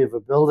lobby of a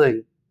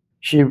building,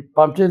 she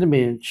bumped into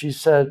me and she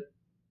said,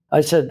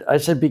 I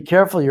said, be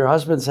careful. Your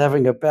husband's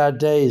having a bad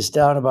day. He's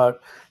down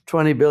about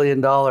 $20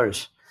 billion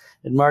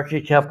in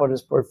market cap on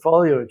his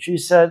portfolio. And she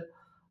said,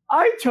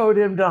 I told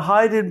him to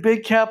hide in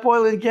big cap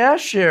oil and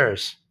gas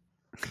shares.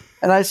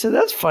 And I said,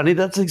 that's funny.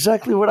 That's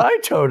exactly what I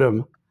told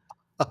him,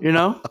 you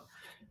know?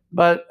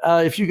 But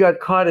if you got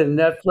caught in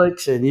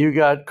Netflix and you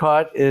got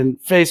caught in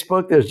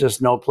Facebook, there's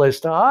just no place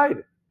to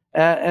hide.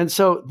 And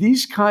so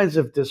these kinds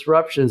of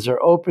disruptions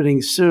are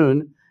opening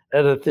soon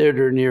at a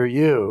theater near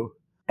you.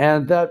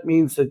 And that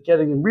means that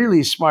getting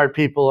really smart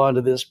people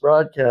onto this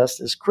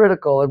broadcast is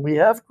critical. And we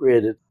have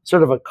created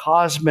sort of a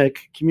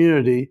cosmic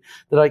community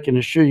that I can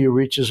assure you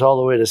reaches all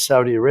the way to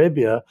Saudi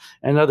Arabia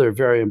and other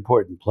very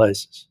important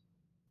places.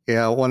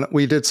 Yeah,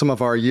 we did some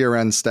of our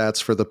year-end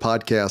stats for the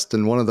podcast,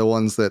 and one of the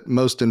ones that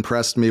most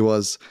impressed me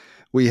was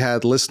we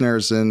had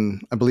listeners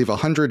in, I believe,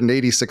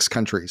 186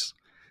 countries.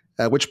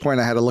 At which point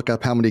I had to look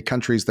up how many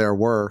countries there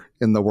were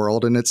in the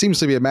world. And it seems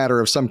to be a matter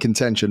of some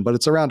contention, but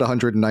it's around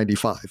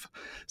 195.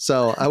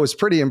 So I was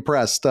pretty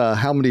impressed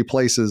how many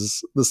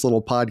places this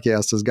little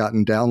podcast has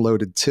gotten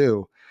downloaded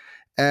to.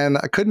 And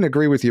I couldn't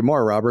agree with you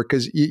more, Robert,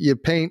 because you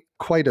paint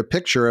quite a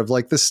picture of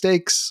like the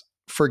stakes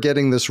for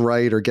getting this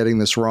right or getting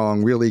this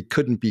wrong really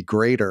couldn't be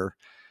greater.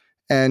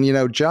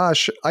 And,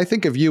 Josh, I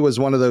think of you as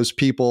one of those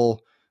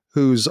people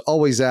who's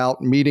always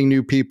out meeting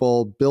new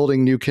people,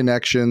 building new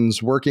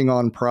connections, working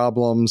on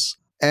problems.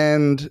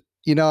 And,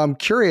 I'm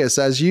curious,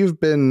 as you've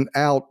been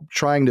out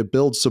trying to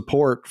build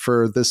support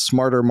for this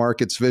Smarter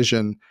Markets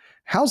vision,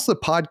 how's the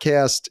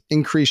podcast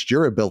increased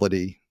your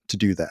ability to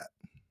do that?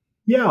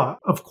 Yeah,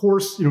 of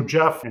course,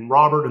 Jeff and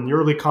Robert and the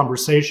early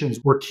conversations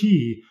were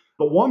key.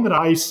 But one that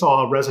I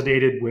saw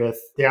resonated with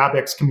the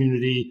ABEX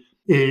community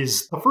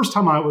is the first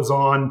time I was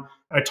on,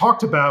 I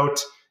talked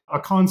about a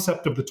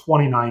concept of the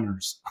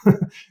 29ers.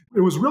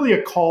 It was really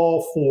a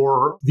call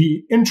for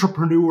the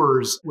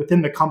entrepreneurs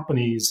within the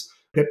companies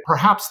that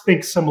perhaps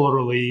think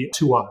similarly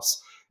to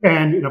us.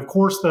 And of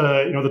course,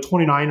 the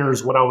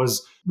 29ers, what I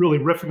was really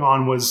riffing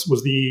on was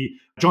the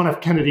John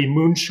F. Kennedy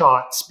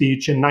moonshot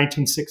speech in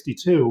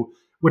 1962,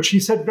 which he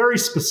said very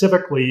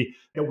specifically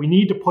that we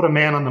need to put a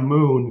man on the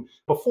moon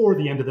before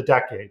the end of the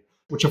decade,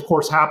 which of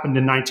course happened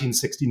in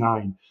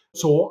 1969.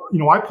 So,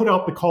 I put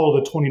out the call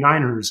to the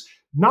 29ers.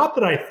 Not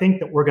that I think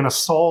that we're going to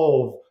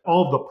solve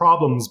all of the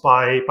problems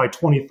by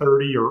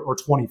 2030 or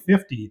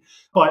 2050,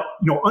 but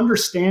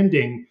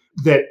understanding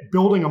that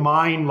building a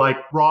mine like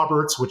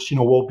Roberts, which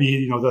will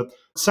be the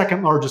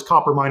second largest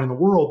copper mine in the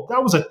world,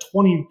 that was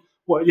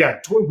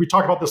we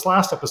talked about this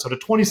last episode, a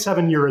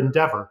 27-year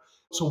endeavor.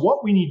 So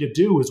what we need to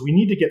do is we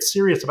need to get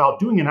serious about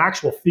doing an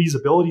actual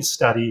feasibility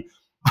study,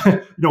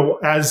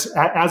 as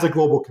a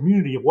global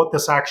community of what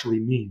this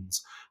actually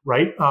means,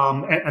 right?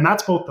 And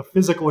that's both the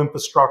physical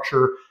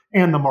infrastructure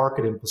and the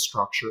market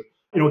infrastructure.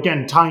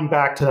 Again, tying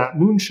back to that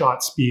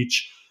moonshot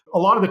speech, a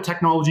lot of the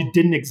technology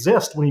didn't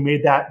exist when he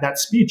made that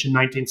speech in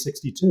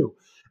 1962.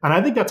 And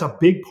I think that's a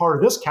big part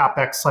of this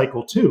CapEx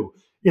cycle too,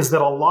 is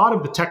that a lot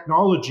of the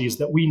technologies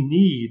that we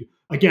need,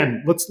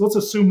 again, let's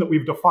assume that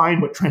we've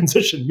defined what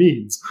transition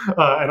means.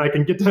 And I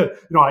can get to,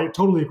 I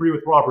totally agree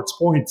with Robert's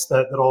points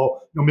that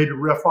I'll maybe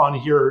riff on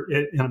here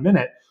in a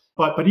minute.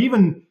 But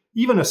even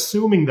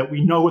assuming that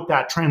we know what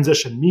that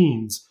transition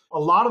means, a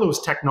lot of those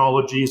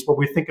technologies where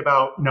we think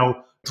about,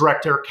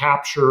 direct air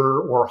capture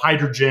or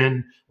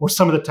hydrogen or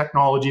some of the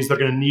technologies that are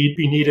going to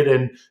be needed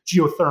in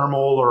geothermal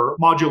or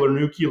modular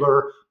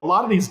nuclear, a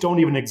lot of these don't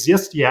even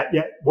exist yet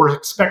we're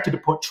expected to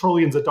put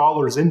trillions of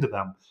dollars into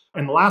them.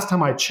 And the last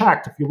time I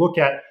checked, if you look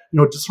at,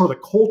 just sort of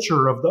the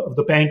culture of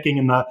the banking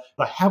and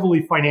the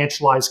heavily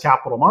financialized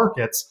capital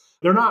markets,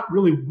 they're not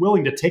really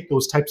willing to take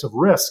those types of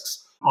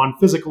risks on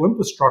physical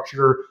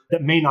infrastructure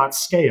that may not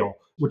scale,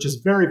 which is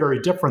very, very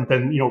different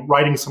than,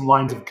 writing some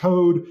lines of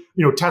code,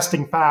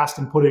 testing fast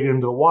and putting it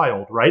into the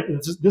wild, right?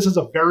 This is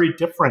a very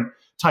different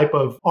type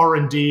of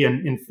R&D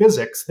in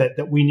physics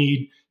that we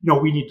need,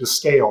 we need to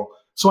scale.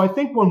 So I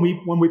think when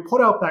we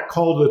put out that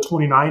call to the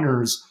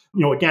 29ers,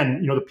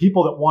 again, the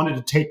people that wanted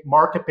to take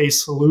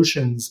market-based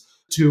solutions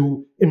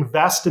to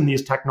invest in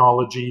these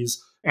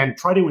technologies and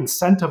try to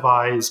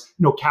incentivize,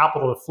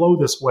 capital to flow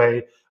this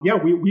way. Yeah,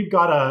 we've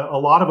got a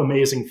lot of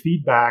amazing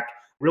feedback,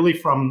 really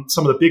from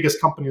some of the biggest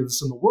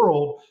companies in the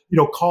world,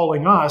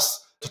 calling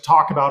us to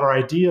talk about our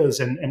ideas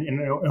and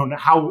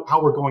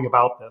how we're going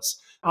about this.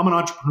 I'm an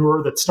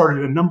entrepreneur that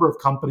started a number of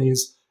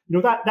companies.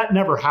 That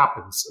never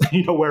happens,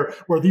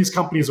 where these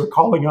companies are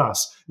calling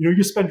us.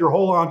 You spend your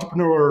whole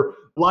entrepreneur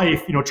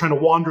life, trying to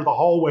wander the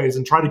hallways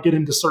and try to get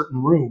into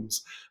certain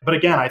rooms. But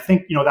again, I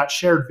think, that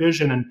shared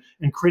vision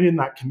and creating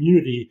that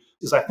community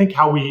is, I think,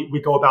 how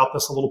we go about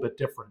this a little bit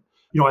different.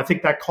 I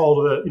think that call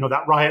to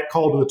that riot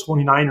call to the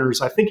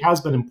 29ers, I think has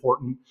been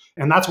important.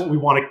 And that's what we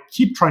want to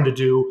keep trying to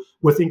do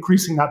with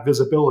increasing that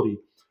visibility.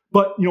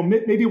 But,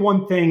 maybe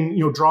one thing,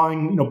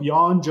 drawing,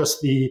 beyond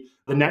just the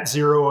net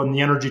zero and the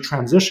energy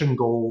transition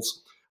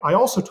goals, I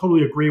also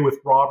totally agree with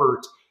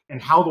Robert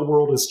and how the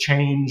world has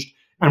changed.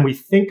 And we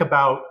think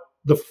about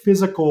the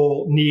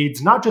physical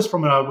needs, not just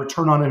from a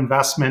return on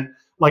investment,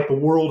 like the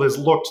world has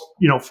looked,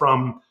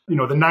 from, the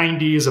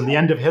 90s and the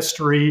end of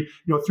history,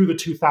 through the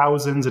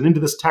 2000s and into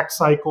this tech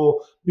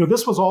cycle.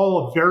 This was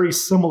all a very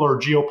similar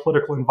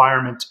geopolitical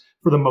environment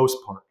for the most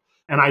part.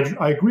 And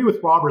I agree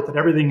with Robert that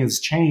everything has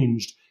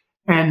changed.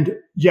 And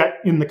yet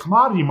in the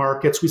commodity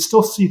markets, we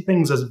still see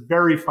things as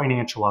very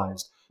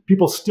financialized.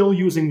 People still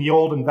using the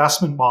old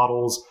investment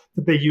models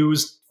that they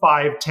used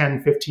 5,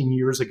 10, 15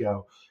 years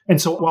ago.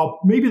 And so while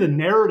maybe the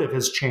narrative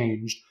has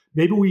changed,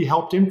 maybe we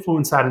helped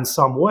influence that in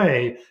some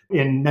way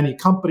in many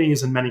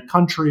companies and many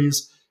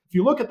countries. If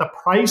you look at the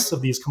price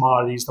of these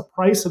commodities, the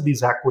price of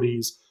these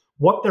equities,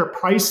 what they're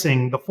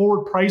pricing, the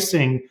forward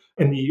pricing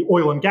in the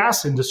oil and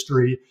gas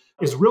industry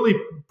is really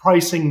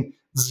pricing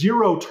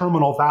zero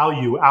terminal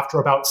value after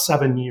about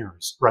 7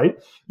 years, right?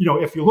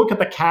 If you look at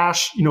the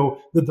cash,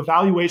 the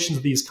valuations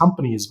of these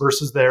companies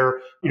versus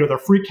their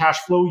free cash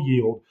flow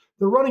yield,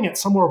 they're running at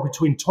somewhere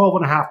between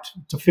 12.5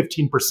 to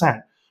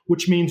 15%,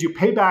 which means you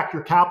pay back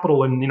your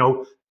capital in,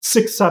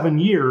 6, 7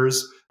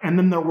 years, and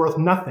then they're worth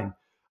nothing.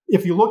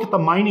 If you look at the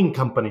mining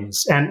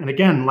companies, and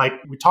again, like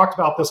we talked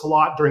about this a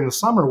lot during the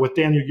summer with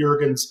Daniel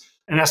Yergin's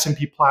and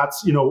S&P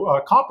Platts,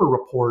 copper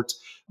report,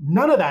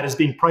 none of that is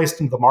being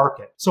priced into the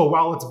market. So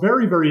while it's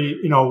very, very,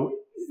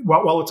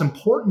 while it's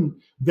important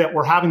that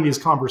we're having these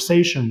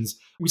conversations,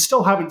 we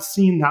still haven't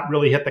seen that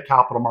really hit the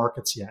capital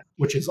markets yet,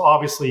 which is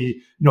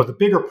obviously, the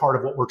bigger part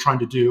of what we're trying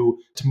to do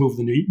to move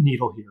the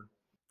needle here.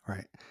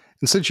 Right.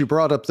 And since you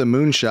brought up the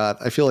moonshot,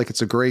 I feel like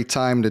it's a great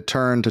time to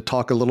turn to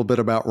talk a little bit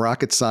about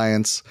rocket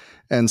science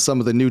and some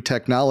of the new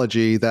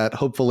technology that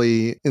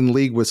hopefully in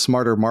league with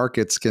Smarter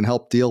Markets can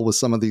help deal with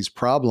some of these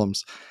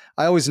problems.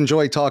 I always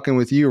enjoy talking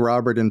with you,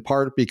 Robert, in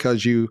part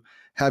because you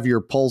have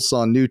your pulse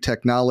on new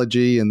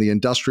technology in the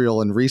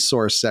industrial and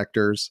resource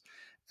sectors.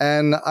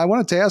 And I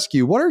wanted to ask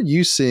you, what are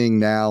you seeing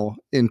now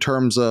in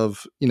terms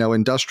of,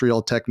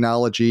 industrial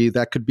technology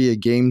that could be a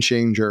game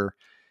changer?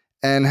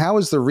 And how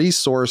is the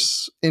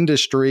resource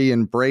industry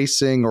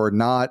embracing or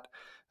not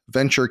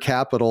venture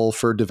capital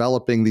for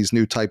developing these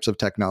new types of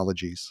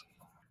technologies?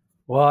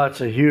 Well,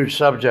 it's a huge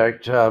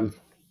subject. There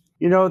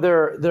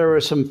were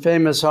some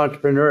famous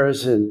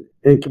entrepreneurs in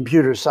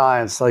computer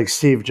science like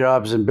Steve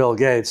Jobs and Bill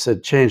Gates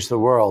that changed the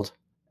world.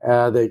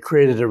 They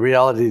created a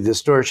reality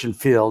distortion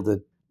field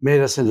that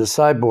made us into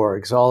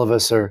cyborgs. All of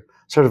us are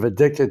sort of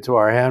addicted to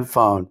our hand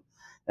phone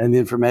and the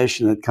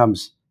information that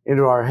comes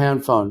into our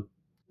hand phone.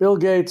 Bill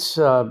Gates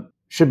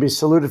should be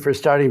saluted for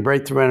starting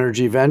Breakthrough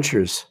Energy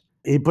Ventures.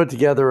 He put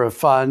together a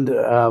fund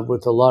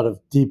with a lot of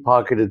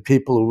deep-pocketed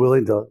people who are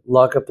willing to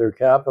lock up their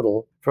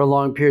capital for a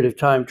long period of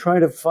time,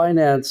 trying to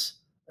finance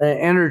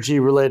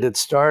energy-related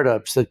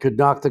startups that could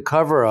knock the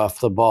cover off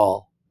the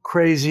ball.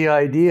 Crazy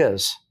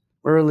ideas,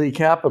 early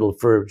capital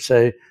for,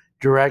 say,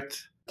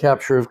 direct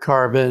capture of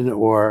carbon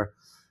or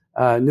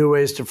new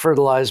ways to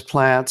fertilize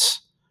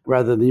plants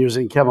rather than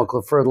using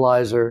chemical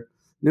fertilizer,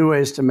 new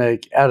ways to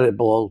make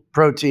edible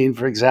protein,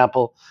 for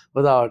example,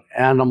 without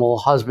animal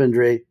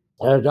husbandry.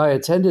 And I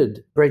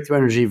attended Breakthrough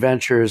Energy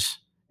Ventures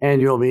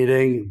annual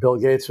meeting. Bill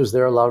Gates was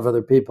there, a lot of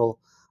other people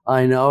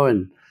I know,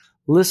 and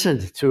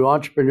listened to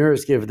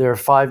entrepreneurs give their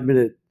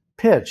 5-minute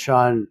pitch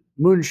on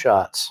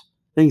moonshots,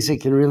 things that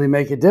can really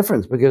make a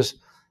difference because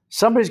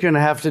somebody's going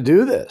to have to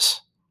do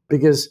this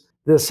because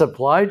the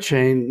supply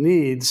chain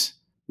needs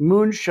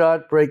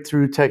moonshot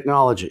breakthrough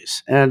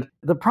technologies. And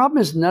the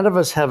problem is none of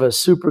us have a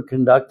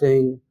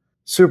superconducting,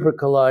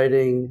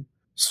 supercolliding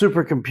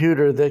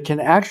supercomputer that can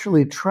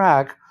actually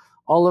track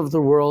all of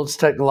the world's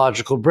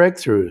technological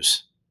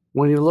breakthroughs.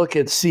 When you look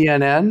at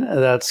CNN,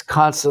 that's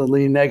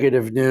constantly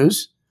negative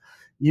news,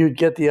 you'd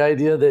get the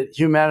idea that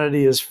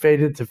humanity is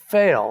fated to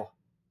fail.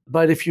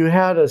 But if you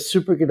had a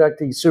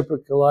superconducting,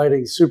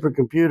 supercolliding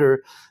supercomputer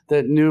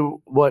that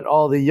knew what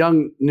all the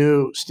young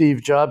new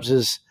Steve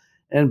Jobses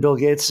and Bill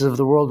Gates of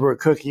the world were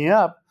cooking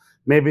up,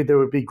 maybe there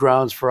would be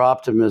grounds for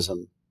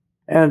optimism.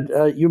 And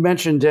you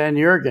mentioned Dan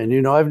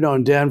Yergin. I've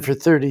known Dan for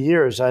 30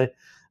 years. I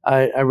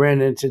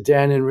ran into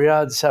Dan in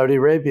Riyadh, Saudi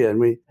Arabia, and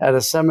we had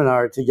a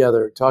seminar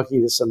together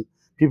talking to some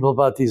people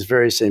about these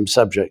very same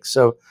subjects.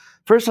 So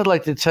first, I'd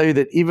like to tell you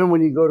that even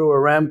when you go to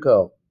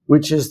Aramco,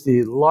 which is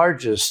the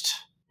largest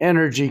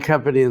energy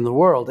company in the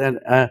world, and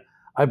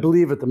I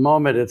believe at the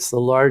moment it's the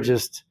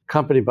largest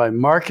company by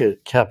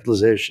market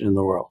capitalization in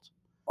the world.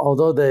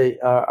 Although they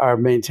are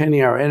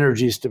maintaining our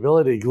energy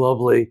stability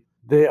globally,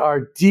 they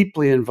are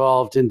deeply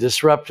involved in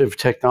disruptive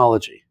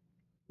technology.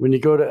 When you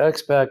go to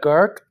XPAC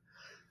Arc,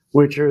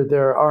 which are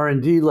their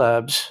R&D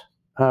labs,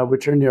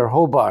 which are near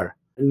Hobart,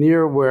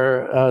 near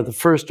where the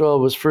first oil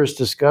was first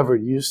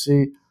discovered, you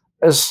see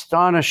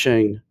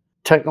astonishing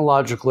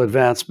technological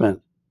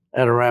advancement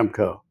at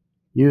Aramco.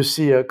 You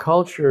see a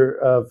culture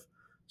of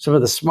some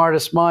of the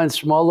smartest minds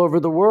from all over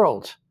the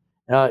world,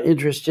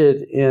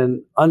 interested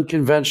in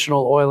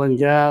unconventional oil and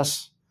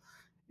gas,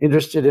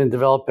 interested in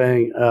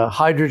developing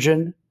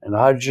hydrogen and a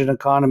hydrogen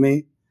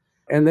economy.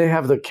 And they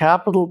have the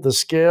capital, the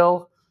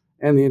scale,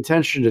 and the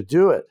intention to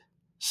do it.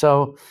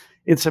 So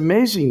it's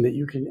amazing that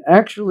you can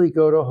actually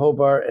go to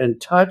Hobart and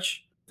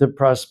touch the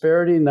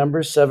Prosperity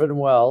number 7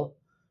 well,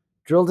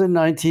 drilled in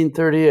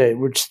 1938,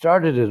 which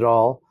started it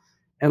all.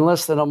 And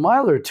less than a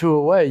mile or two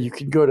away, you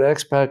can go to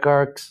XPAC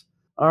Arc's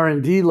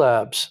R&D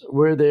labs,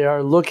 where they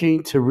are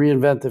looking to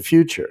reinvent the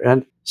future.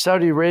 And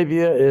Saudi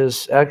Arabia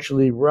is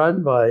actually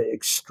run by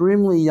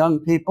extremely young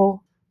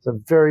people. It's a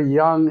very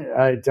young,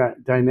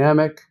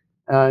 dynamic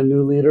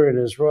new leader in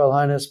His Royal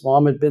Highness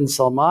Mohammed bin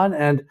Salman.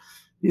 And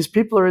these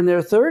people are in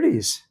their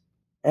 30s,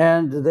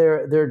 and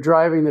they're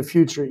driving the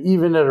future,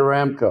 even at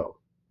Aramco.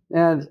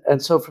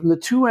 And so from the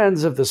two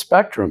ends of the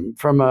spectrum,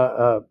 from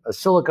a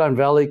Silicon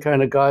Valley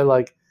kind of guy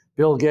like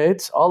Bill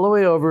Gates, all the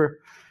way over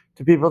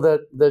to people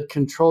that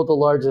control the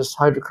largest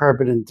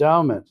hydrocarbon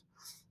endowment,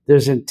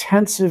 there's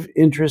intensive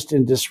interest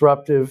in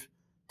disruptive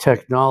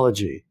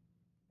technology.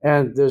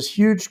 And there's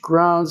huge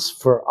grounds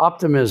for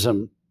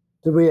optimism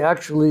that we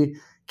actually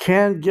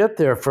can get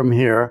there from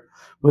here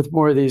with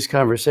more of these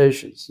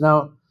conversations.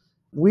 Now,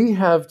 we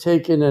have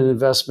taken an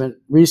investment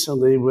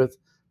recently with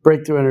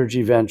Breakthrough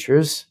Energy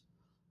Ventures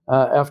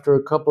after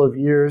a couple of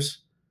years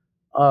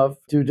of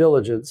due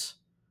diligence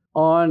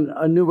on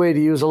a new way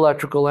to use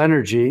electrical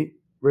energy,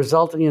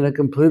 resulting in a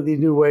completely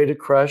new way to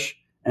crush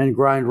and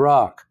grind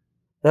rock.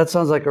 That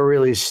sounds like a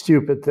really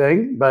stupid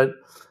thing, but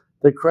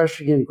the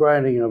crushing and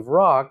grinding of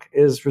rock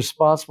is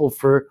responsible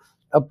for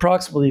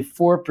approximately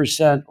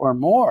 4% or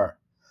more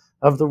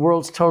of the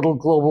world's total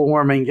global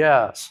warming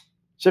gas.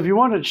 So if you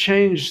want to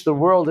change the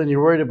world and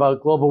you're worried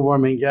about global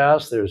warming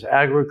gas, there's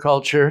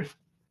agriculture,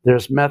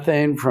 there's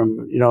methane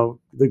from,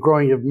 the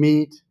growing of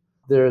meat,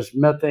 there's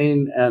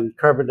methane and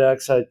carbon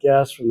dioxide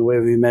gas from the way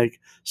we make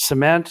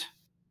cement,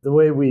 the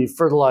way we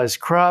fertilize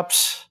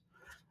crops,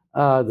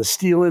 the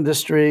steel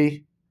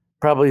industry,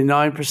 probably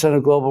 9%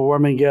 of global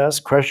warming gas,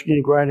 crushing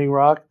and grinding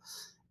rock,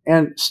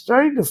 and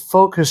starting to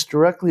focus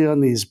directly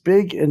on these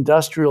big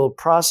industrial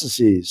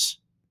processes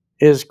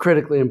is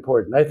critically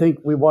important. I think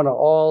we want to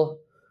all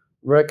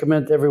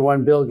recommend to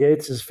everyone Bill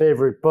Gates'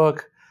 favorite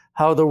book,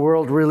 How the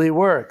World Really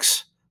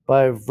Works,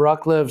 by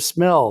Vaclav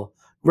Smil.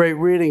 Great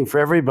reading for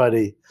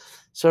everybody.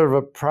 Sort of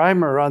a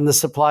primer on the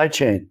supply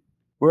chain,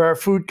 where our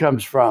food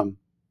comes from.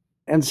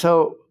 And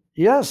so,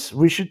 yes,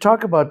 we should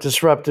talk about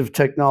disruptive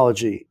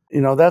technology.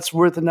 That's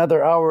worth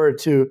another hour or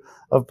two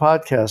of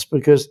podcast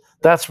because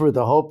that's where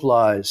the hope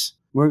lies.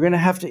 We're going to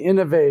have to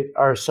innovate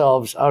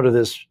ourselves out of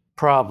this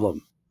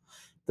problem.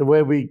 The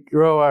way we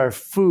grow our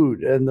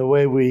food and the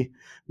way we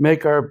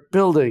make our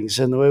buildings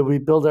and the way we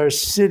build our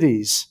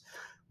cities.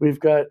 We've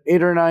got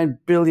 8 or 9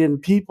 billion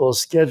people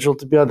scheduled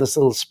to be on this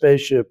little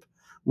spaceship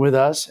with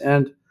us.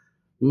 And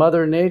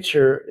Mother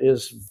Nature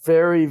is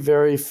very,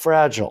 very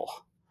fragile.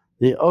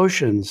 The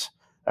oceans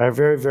are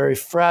very, very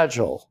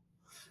fragile.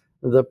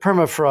 The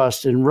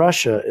permafrost in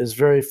Russia is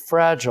very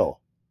fragile.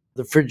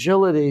 The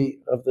fragility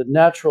of the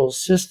natural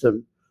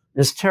system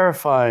is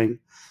terrifying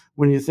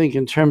when you think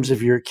in terms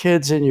of your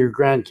kids and your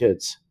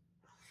grandkids.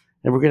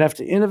 And we're going to have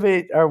to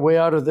innovate our way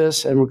out of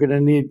this, and we're going to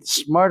need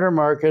smarter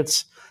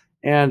markets.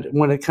 And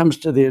when it comes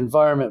to the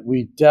environment,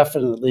 we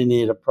definitely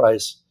need a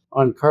price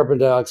on carbon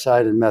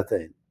dioxide and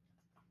methane.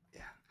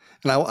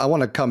 And I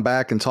want to come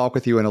back and talk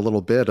with you in a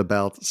little bit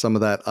about some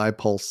of that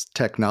iPulse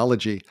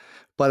technology.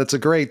 But it's a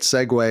great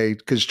segue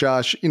because,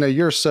 Josh,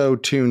 you're so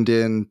tuned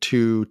in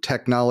to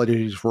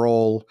technology's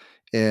role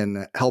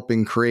in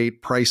helping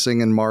create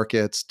pricing in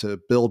markets, to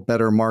build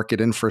better market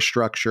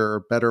infrastructure,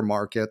 better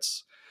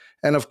markets.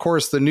 And of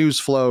course, the news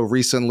flow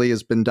recently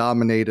has been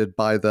dominated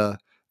by the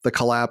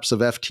collapse of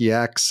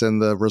FTX and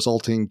the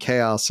resulting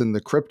chaos in the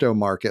crypto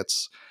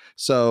markets.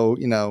 So,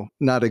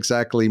 not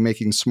exactly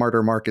making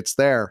smarter markets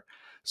there.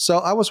 So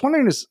I was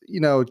wondering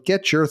to,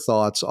 get your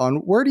thoughts on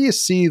where do you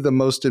see the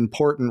most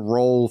important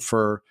role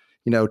for,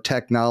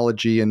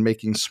 technology and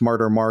making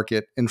smarter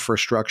market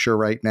infrastructure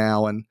right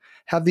now? And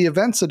have the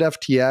events at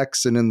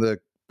FTX and in the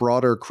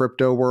broader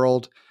crypto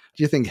world,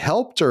 do you think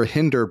helped or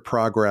hindered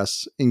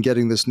progress in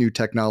getting this new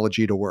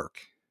technology to work?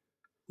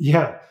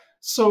 Yeah.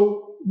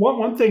 So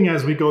one thing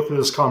as we go through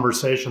this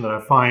conversation that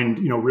I find,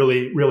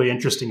 really, really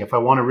interesting, if I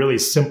want to really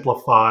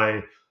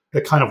simplify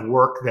the kind of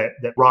work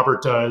that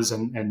Robert does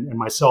and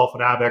myself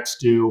at Abex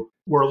do,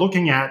 we're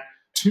looking at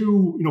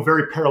two,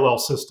 very parallel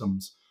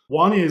systems.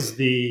 One is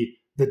the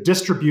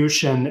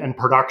distribution and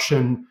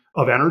production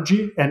of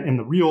energy and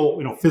the real,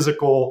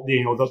 physical,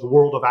 the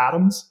world of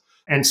atoms.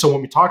 And so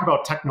when we talk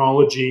about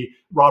technology,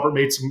 Robert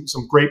made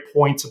some great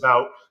points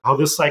about how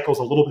this cycle is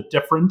a little bit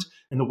different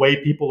in the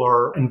way people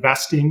are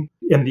investing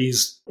in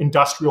these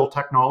industrial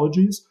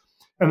technologies.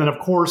 And then, of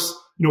course,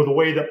 the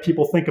way that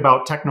people think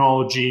about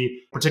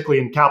technology,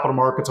 particularly in capital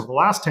markets over the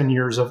last 10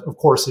 years, of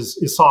course,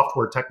 is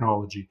software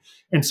technology.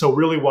 And so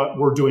really what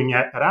we're doing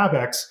at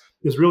Abex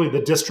is really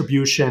the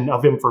distribution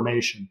of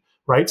information,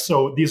 right?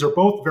 So these are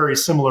both very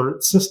similar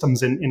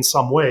systems in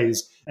some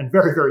ways and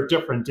very, very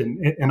different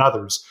in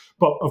others.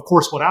 But of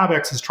course, what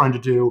Abex is trying to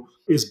do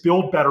is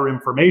build better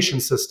information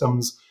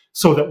systems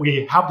so that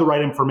we have the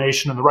right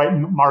information and the right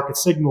market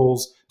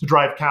signals to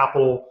drive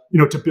capital,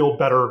 to build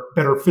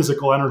better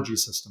physical energy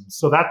systems.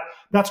 So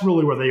that's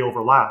really where they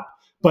overlap.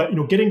 But,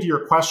 getting to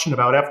your question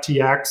about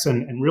FTX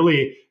and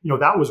really,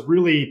 that was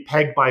really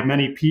pegged by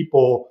many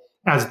people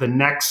as the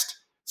next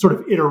sort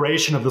of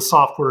iteration of the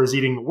software is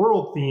eating the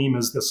world theme,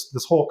 is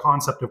this whole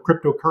concept of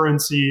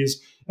cryptocurrencies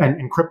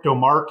and crypto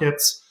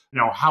markets.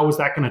 How is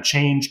that going to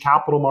change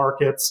capital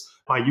markets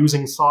by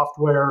using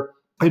software?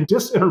 And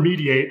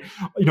disintermediate,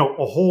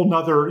 a whole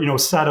nother,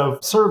 set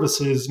of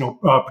services,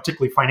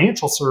 particularly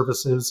financial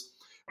services.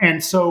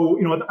 And so,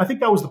 I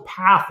think that was the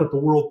path that the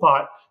world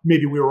thought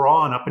maybe we were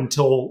on up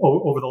until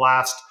over the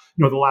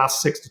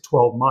last 6 to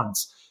 12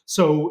 months.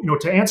 So,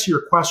 to answer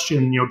your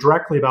question,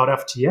 directly about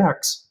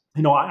FTX,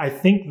 I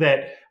think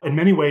that in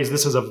many ways,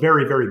 this is a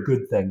very, very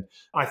good thing.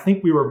 I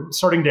think we were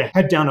starting to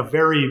head down a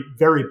very,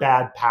 very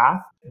bad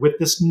path with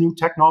this new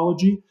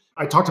technology.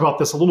 I talked about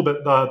this a little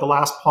bit the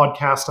last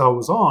podcast I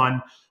was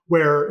on,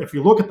 where if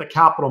you look at the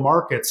capital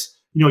markets,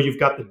 you've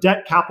got the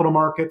debt capital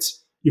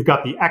markets, you've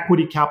got the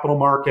equity capital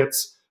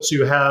markets. So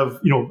you have,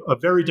 a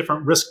very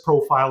different risk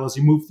profile as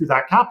you move through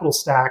that capital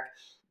stack.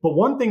 But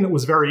one thing that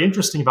was very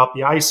interesting about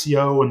the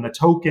ICO and the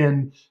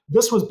token,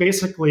 this was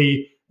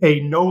basically a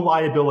no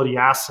liability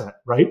asset,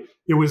 right?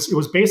 It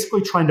was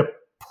basically trying to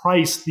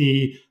price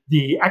the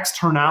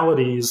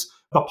externalities,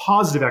 the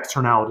positive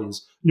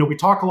externalities. We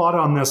talk a lot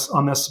on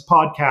this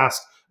podcast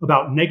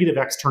about negative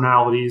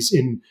externalities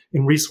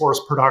in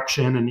resource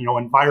production and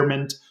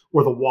environment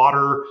or the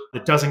water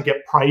that doesn't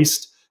get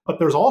priced. But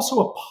there's also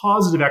a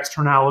positive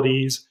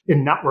externalities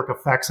in network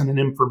effects and in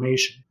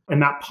information.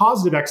 And that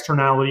positive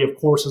externality, of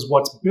course, is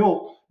what's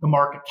built the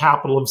market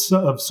capital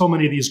of so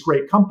many of these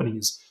great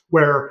companies,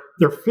 where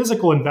their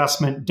physical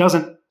investment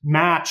doesn't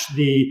match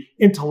the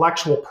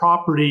intellectual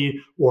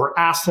property or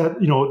asset,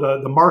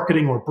 the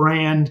marketing or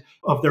brand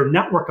of their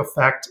network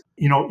effect,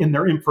 in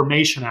their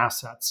information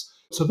assets.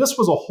 So this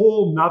was a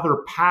whole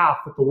nother path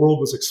that the world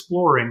was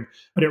exploring,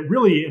 but it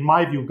really, in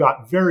my view,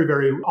 got very,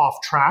 very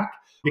off track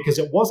because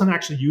it wasn't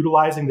actually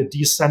utilizing the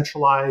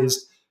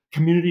decentralized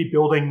community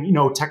building,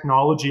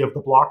 technology of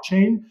the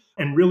blockchain.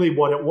 And really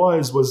what it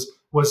was,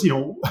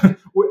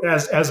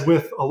 as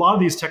with a lot of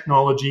these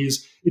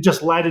technologies, it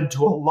just led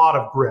into a lot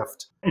of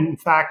grift. And in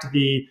fact,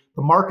 the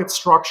market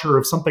structure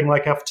of something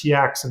like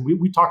FTX, and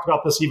we talked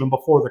about this even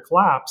before the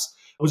collapse,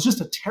 it was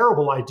just a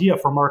terrible idea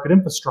for market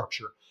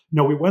infrastructure.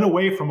 We went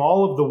away from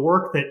all of the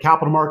work that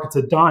capital markets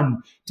had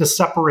done to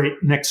separate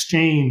an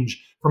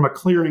exchange from a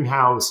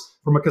clearinghouse,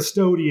 from a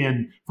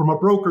custodian, from a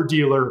broker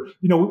dealer.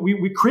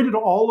 We created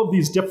all of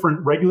these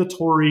different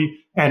regulatory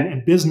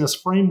and business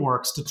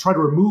frameworks to try to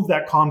remove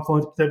that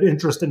conflict of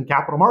interest in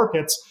capital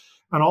markets.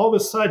 And all of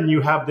a sudden you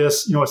have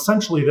this,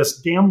 essentially this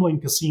gambling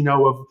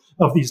casino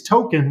of these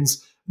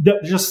tokens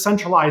that just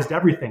centralized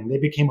everything. They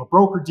became a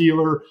broker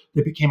dealer,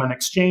 they became an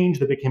exchange,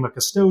 they became a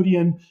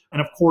custodian.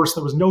 And of course,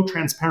 there was no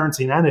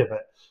transparency in any of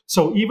it.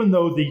 So even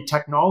though the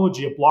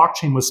technology of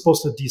blockchain was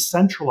supposed to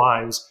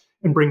decentralize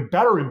and bring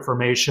better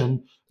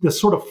information, this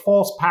sort of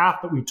false path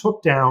that we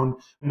took down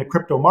in the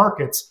crypto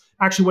markets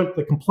actually went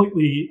the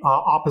completely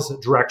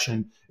opposite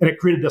direction. And it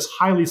created this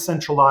highly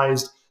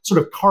centralized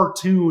sort of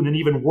cartoon and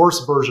even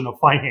worse version of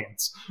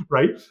finance,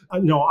 right?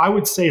 I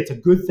would say it's a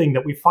good thing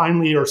that we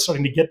finally are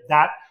starting to get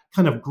that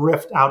kind of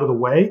grift out of the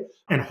way.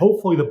 And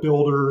hopefully the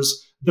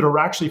builders that are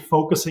actually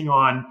focusing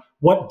on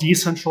what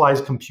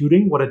decentralized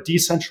computing, what a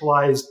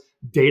decentralized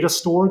data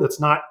store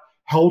that's not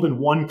held in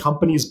one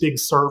company's big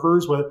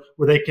servers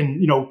where they can,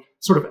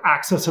 sort of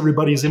access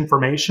everybody's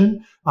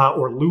information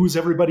or lose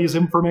everybody's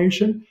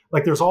information.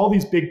 Like there's all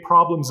these big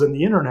problems in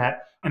the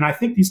internet. And I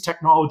think these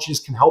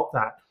technologies can help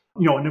that.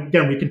 And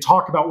again, we can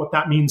talk about what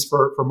that means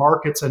for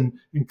markets and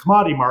in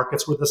commodity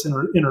markets where this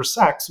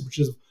intersects, which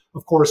is,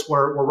 of course,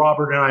 where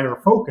Robert and I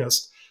are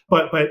focused.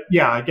 But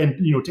yeah,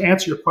 again, to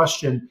answer your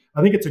question,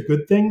 I think it's a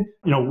good thing.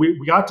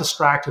 We got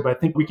distracted, but I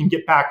think we can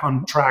get back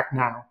on track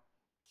now.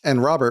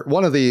 And Robert,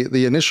 one of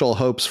the initial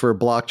hopes for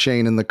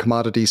blockchain in the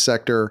commodity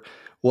sector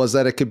was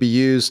that it could be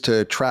used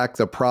to track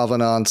the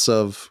provenance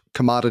of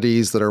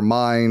commodities that are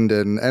mined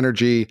and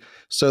energy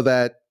so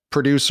that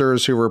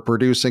producers who were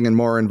producing in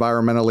more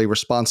environmentally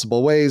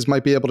responsible ways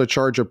might be able to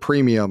charge a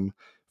premium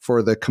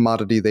for the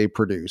commodity they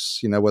produce,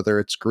 whether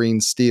it's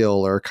green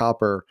steel or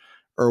copper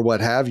or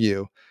what have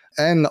you.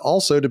 And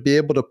also to be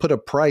able to put a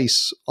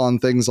price on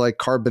things like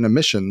carbon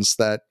emissions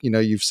that,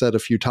 you've said a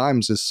few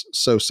times is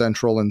so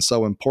central and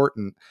so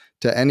important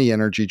to any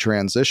energy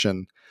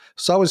transition.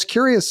 So I was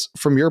curious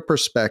from your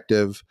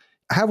perspective,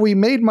 have we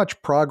made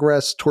much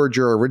progress toward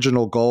your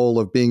original goal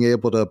of being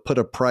able to put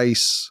a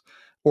price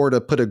or to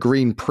put a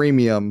green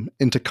premium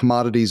into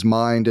commodities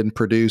mined and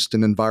produced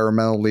in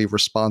environmentally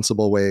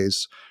responsible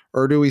ways?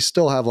 Or do we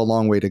still have a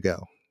long way to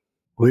go?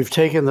 We've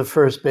taken the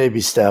first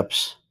baby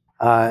steps,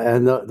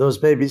 and those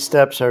baby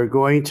steps are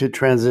going to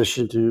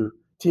transition to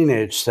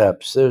teenage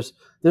steps. There's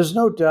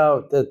no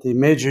doubt that the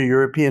major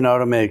European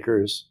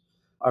automakers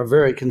are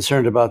very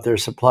concerned about their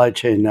supply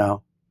chain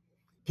now.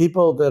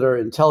 People that are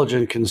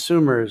intelligent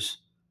consumers,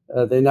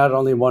 they not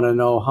only want to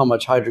know how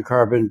much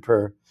hydrocarbon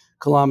per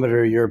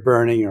kilometer you're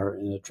burning, or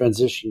in a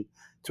transition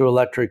to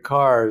electric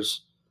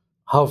cars,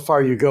 how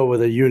far you go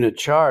with a unit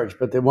charge,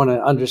 but they want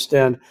to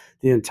understand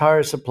the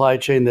entire supply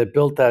chain that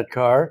built that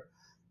car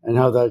and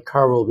how that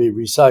car will be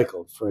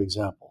recycled, for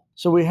example.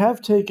 So we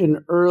have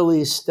taken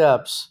early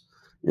steps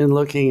in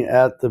looking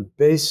at the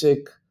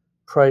basic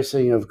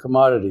pricing of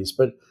commodities,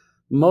 but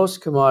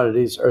most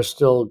commodities are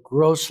still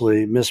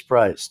grossly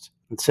mispriced.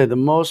 I'd say the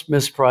most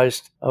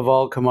mispriced of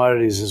all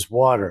commodities is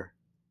water.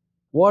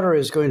 Water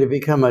is going to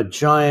become a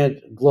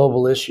giant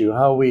global issue,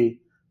 how we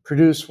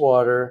produce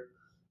water.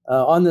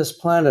 On this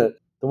planet,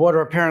 the water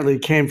apparently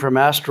came from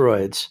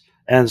asteroids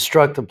and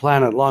struck the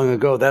planet long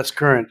ago. That's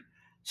current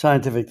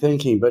scientific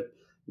thinking, but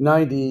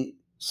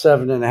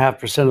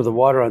 97.5% of the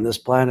water on this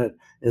planet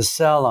is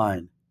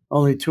saline.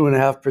 Only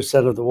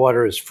 2.5% of the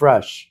water is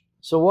fresh.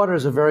 So water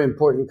is a very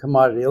important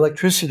commodity.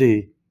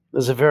 Electricity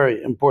is a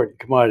very important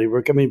commodity.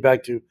 We're coming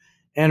back to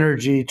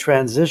energy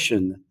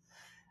transition.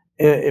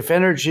 If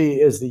energy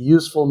is the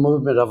useful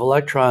movement of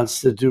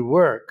electrons to do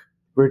work,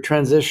 we're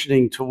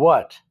transitioning to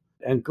what?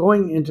 And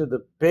going into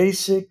the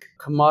basic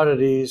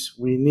commodities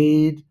we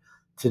need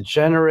to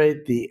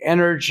generate the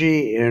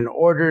energy in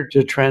order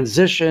to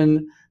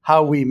transition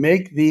how we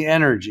make the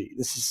energy.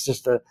 This is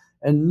just an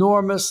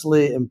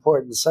enormously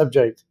important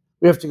subject.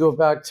 We have to go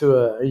back to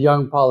a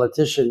young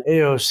politician,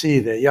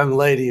 AOC, the young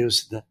lady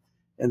who's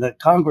in the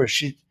Congress.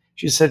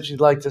 She said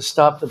she'd like to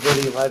stop the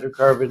burning of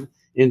hydrocarbon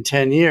in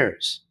 10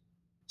 years.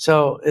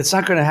 So it's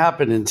not going to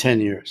happen in 10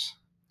 years.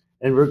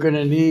 And we're going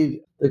to need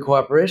the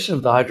cooperation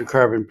of the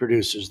hydrocarbon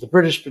producers, the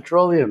British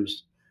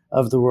Petroleums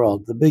of the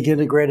world, the big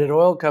integrated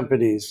oil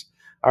companies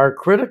are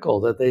critical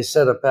that they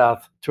set a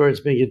path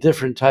towards being a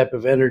different type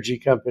of energy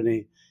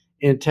company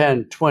in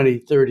 10, 20,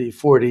 30,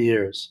 40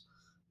 years.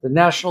 The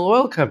national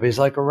oil companies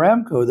like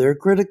Aramco, they're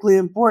critically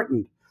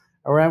important.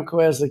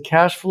 Aramco has the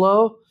cash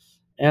flow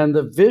and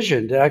the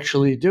vision to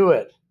actually do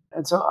it.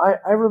 And so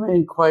I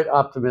remain quite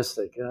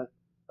optimistic.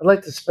 I'd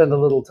like to spend a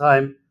little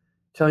time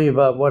telling you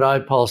about what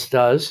iPulse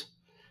does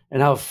and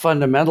how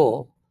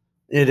fundamental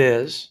it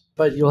is.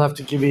 But you'll have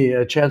to give me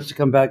a chance to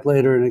come back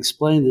later and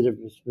explain the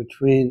difference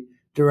between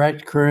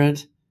direct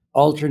current,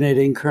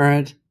 alternating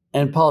current,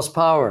 and pulse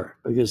power,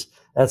 because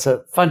that's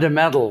a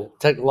fundamental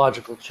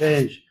technological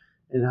change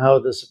in how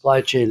the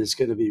supply chain is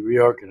going to be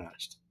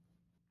reorganized.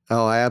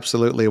 Oh, I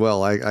absolutely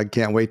will. I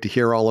can't wait to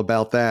hear all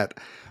about that.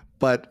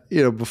 But,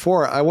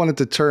 before I wanted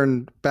to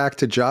turn back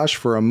to Josh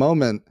for a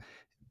moment,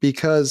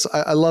 because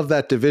I love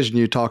that division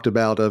you talked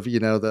about of,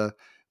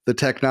 the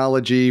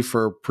technology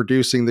for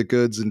producing the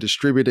goods and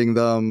distributing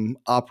them,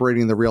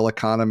 operating the real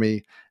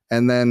economy,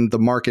 and then the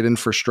market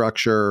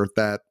infrastructure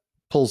that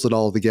pulls it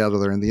all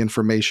together and the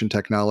information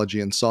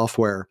technology and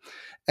software.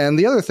 And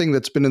the other thing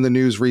that's been in the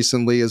news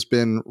recently has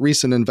been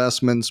recent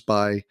investments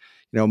by,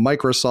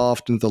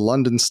 Microsoft into the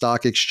London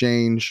Stock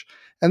Exchange.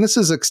 And this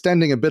is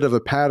extending a bit of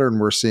a pattern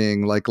we're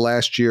seeing, like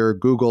last year,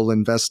 Google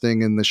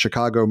investing in the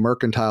Chicago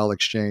Mercantile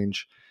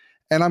Exchange.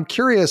 And I'm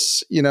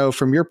curious,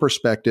 from your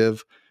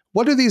perspective,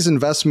 what do these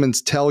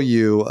investments tell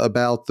you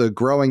about the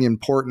growing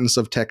importance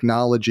of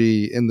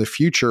technology in the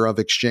future of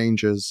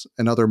exchanges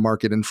and other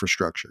market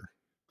infrastructure?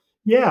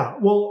 Yeah,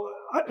 well,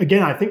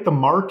 again, I think the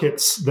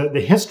markets,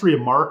 the history of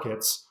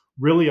markets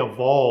really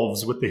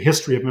evolves with the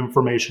history of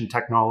information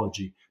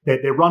technology.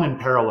 They run in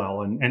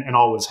parallel and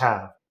always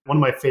have. One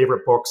of my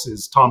favorite books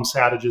is Tom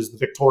Savage's The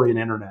Victorian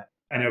Internet.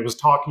 And it was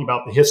talking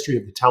about the history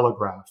of the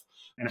telegraph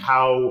and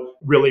how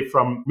really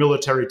from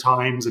military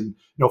times and,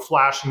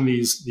 flashing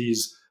these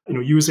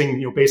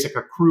using, basic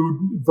a crude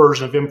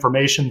version of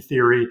information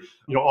theory,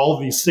 all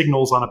of these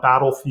signals on a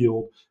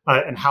battlefield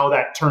and how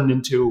that turned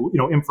into,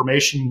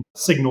 information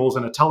signals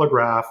in a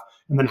telegraph.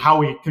 And then how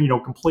we,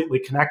 completely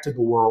connected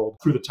the world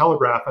through the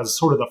telegraph as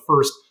sort of the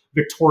first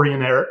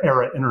Victorian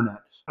era internet.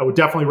 I would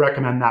definitely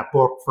recommend that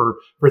book for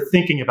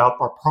thinking about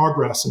our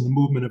progress in the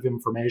movement of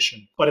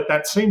information. But at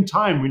that same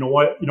time,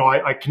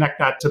 I connect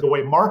that to the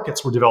way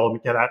markets were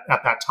developing at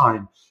that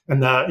time,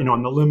 and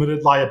and the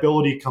limited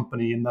liability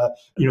company, and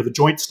the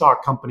joint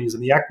stock companies,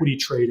 and the equity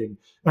trading,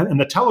 and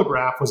the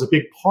telegraph was a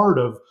big part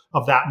of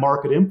that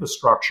market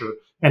infrastructure.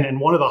 And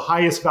one of the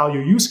highest value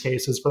use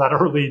cases for that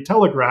early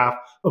telegraph,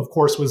 of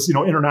course, was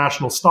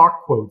international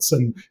stock quotes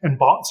and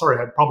bond. Sorry,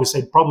 I'd probably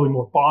say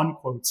more bond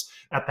quotes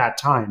at that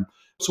time.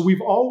 So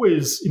we've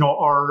always,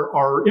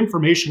 our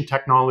information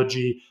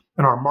technology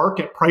and our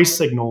market price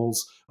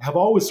signals have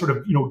always sort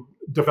of,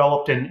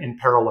 developed in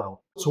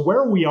parallel. So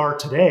where we are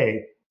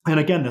today, and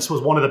again, this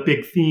was one of the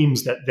big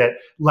themes that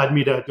led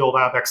me to build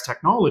Abex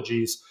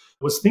Technologies,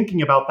 was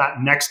thinking about that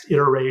next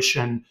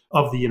iteration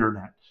of the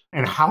internet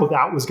and how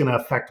that was going to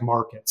affect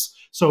markets.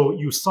 So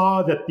you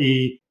saw that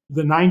the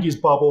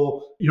 90s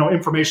bubble,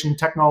 information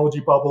technology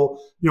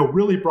bubble,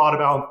 really brought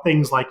about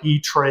things like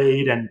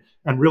E-Trade and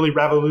really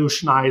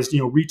revolutionized,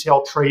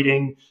 retail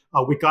trading.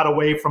 We got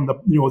away from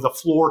the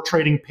floor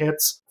trading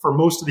pits for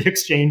most of the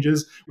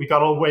exchanges. We got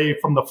away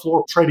from the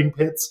floor trading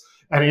pits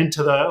and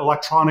into the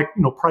electronic,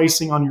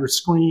 pricing on your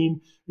screen,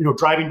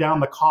 driving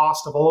down the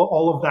cost of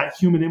all of that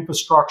human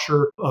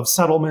infrastructure of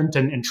settlement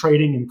and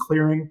trading and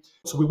clearing.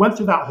 So we went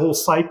through that whole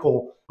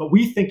cycle, but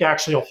we think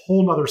actually a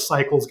whole nother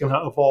cycle is going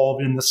to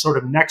evolve in this sort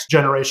of next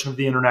generation of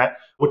the internet,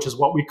 which is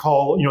what we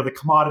call, the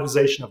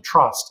commoditization of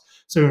trust.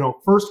 So,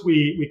 first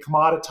we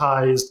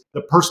commoditized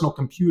the personal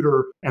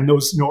computer and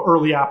those,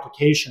 early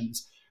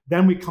applications.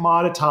 Then we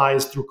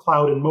commoditized through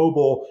cloud and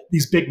mobile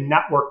these big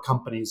network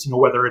companies,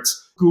 whether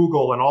it's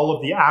Google and all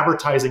of the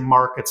advertising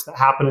markets that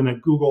happen in a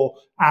Google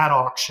ad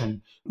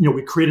auction.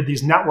 We created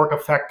these network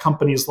effect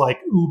companies like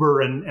Uber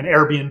and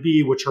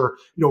Airbnb, which are,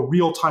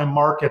 real-time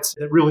markets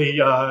that really,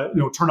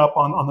 turn up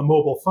on the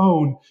mobile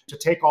phone to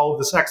take all of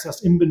this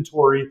excess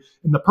inventory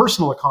in the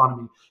personal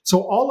economy.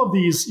 So all of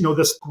these,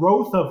 this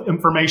growth of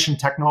information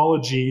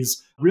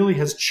technologies really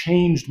has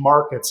changed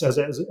markets as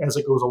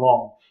it goes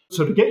along.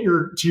 So to get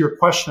to your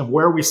question of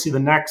where we see the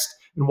next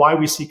and why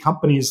we see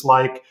companies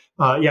like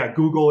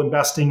Google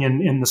investing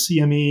in the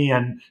CME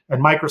and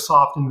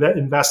Microsoft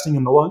investing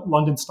in the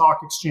London Stock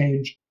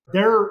Exchange,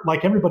 They're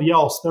like everybody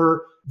else.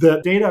 They're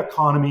the data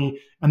economy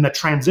and the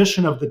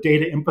transition of the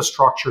data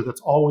infrastructure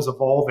that's always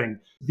evolving.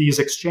 These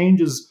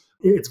exchanges,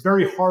 it's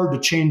very hard to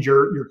change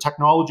your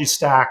technology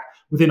stack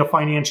within a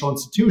financial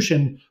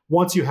institution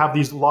once you have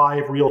these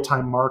live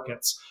real-time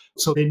markets.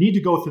 So they need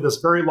to go through this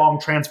very long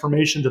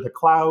transformation to the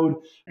cloud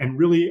and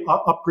really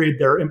upgrade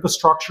their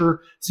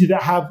infrastructure so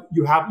that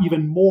you have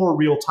even more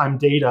real-time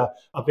data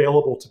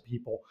available to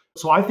people.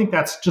 So I think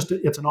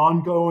it's an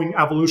ongoing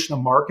evolution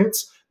of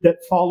markets that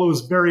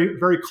follows very,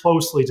 very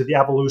closely to the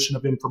evolution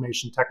of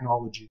information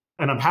technology.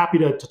 And I'm happy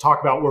to talk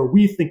about where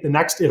we think the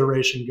next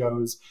iteration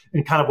goes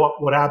and kind of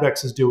what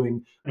Abaxx is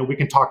doing. And we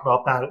can talk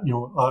about that,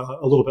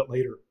 a little bit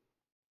later.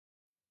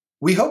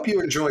 We hope you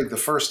enjoyed the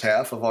first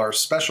half of our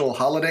special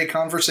holiday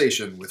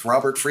conversation with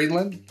Robert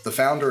Friedland, the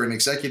founder and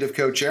executive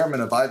co-chairman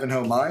of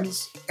Ivanhoe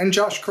Mines, and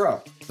Josh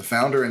Crump, the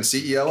founder and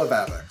CEO of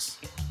Abaxx.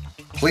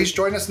 Please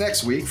join us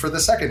next week for the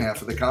second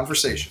half of the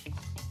conversation.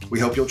 We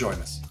hope you'll join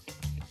us.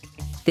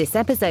 This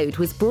episode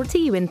was brought to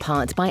you in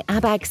part by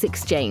Abaxx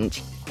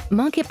Exchange.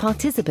 Market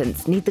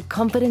participants need the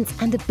confidence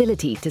and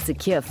ability to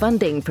secure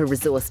funding for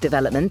resource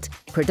development,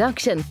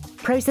 production,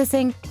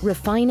 processing,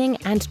 refining,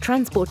 and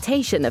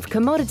transportation of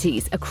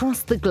commodities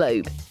across the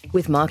globe.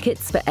 With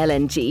markets for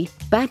LNG,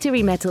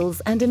 battery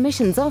metals, and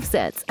emissions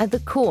offsets at the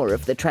core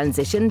of the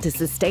transition to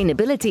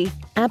sustainability,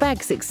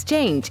 Abaxx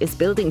Exchange is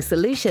building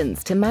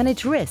solutions to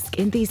manage risk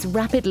in these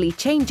rapidly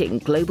changing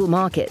global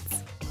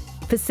markets.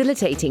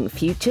 Facilitating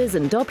futures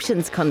and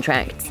options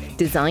contracts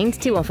designed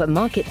to offer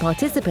market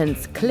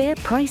participants clear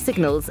price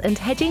signals and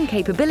hedging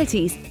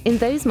capabilities in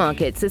those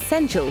markets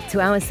essential to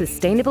our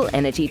sustainable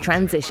energy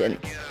transition.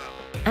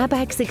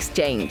 Abaxx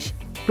Exchange,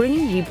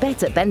 bringing you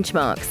better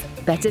benchmarks,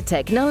 better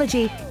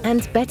technology,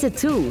 and better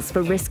tools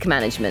for risk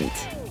management.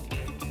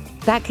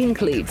 That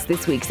concludes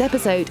this week's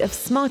episode of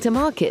Smarter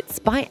Markets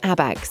by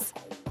Abaxx.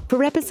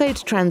 For episode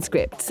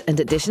transcripts and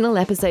additional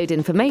episode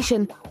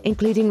information,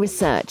 including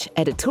research,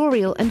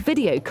 editorial, and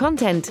video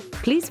content,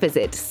 please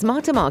visit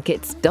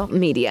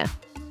smartermarkets.media.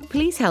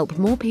 Please help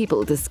more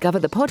people discover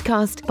the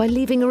podcast by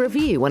leaving a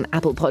review on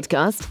Apple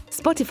Podcast,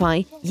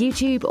 Spotify,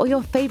 YouTube, or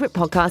your favorite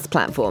podcast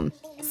platform.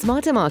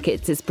 Smarter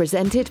Markets is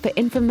presented for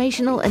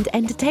informational and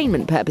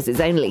entertainment purposes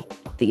only.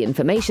 The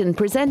information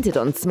presented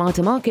on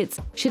Smarter Markets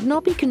should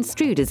not be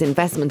construed as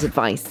investment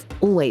advice.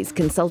 Always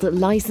consult a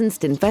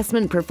licensed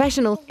investment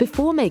professional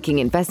before making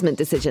investment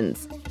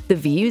decisions. The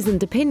views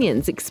and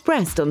opinions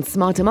expressed on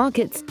Smarter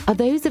Markets are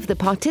those of the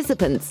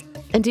participants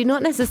and do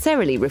not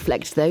necessarily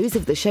reflect those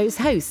of the show's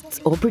hosts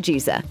or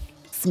producer.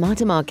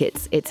 Smarter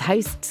Markets, its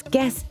hosts,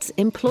 guests,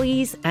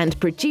 employees, and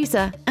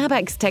producer,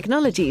 Abaxx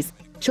Technologies,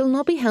 shall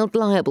not be held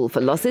liable for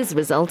losses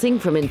resulting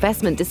from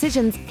investment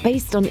decisions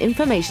based on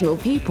informational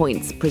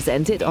viewpoints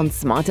presented on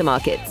Smarter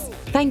Markets.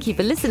 Thank you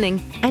for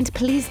listening, and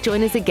please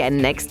join us again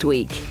next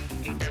week.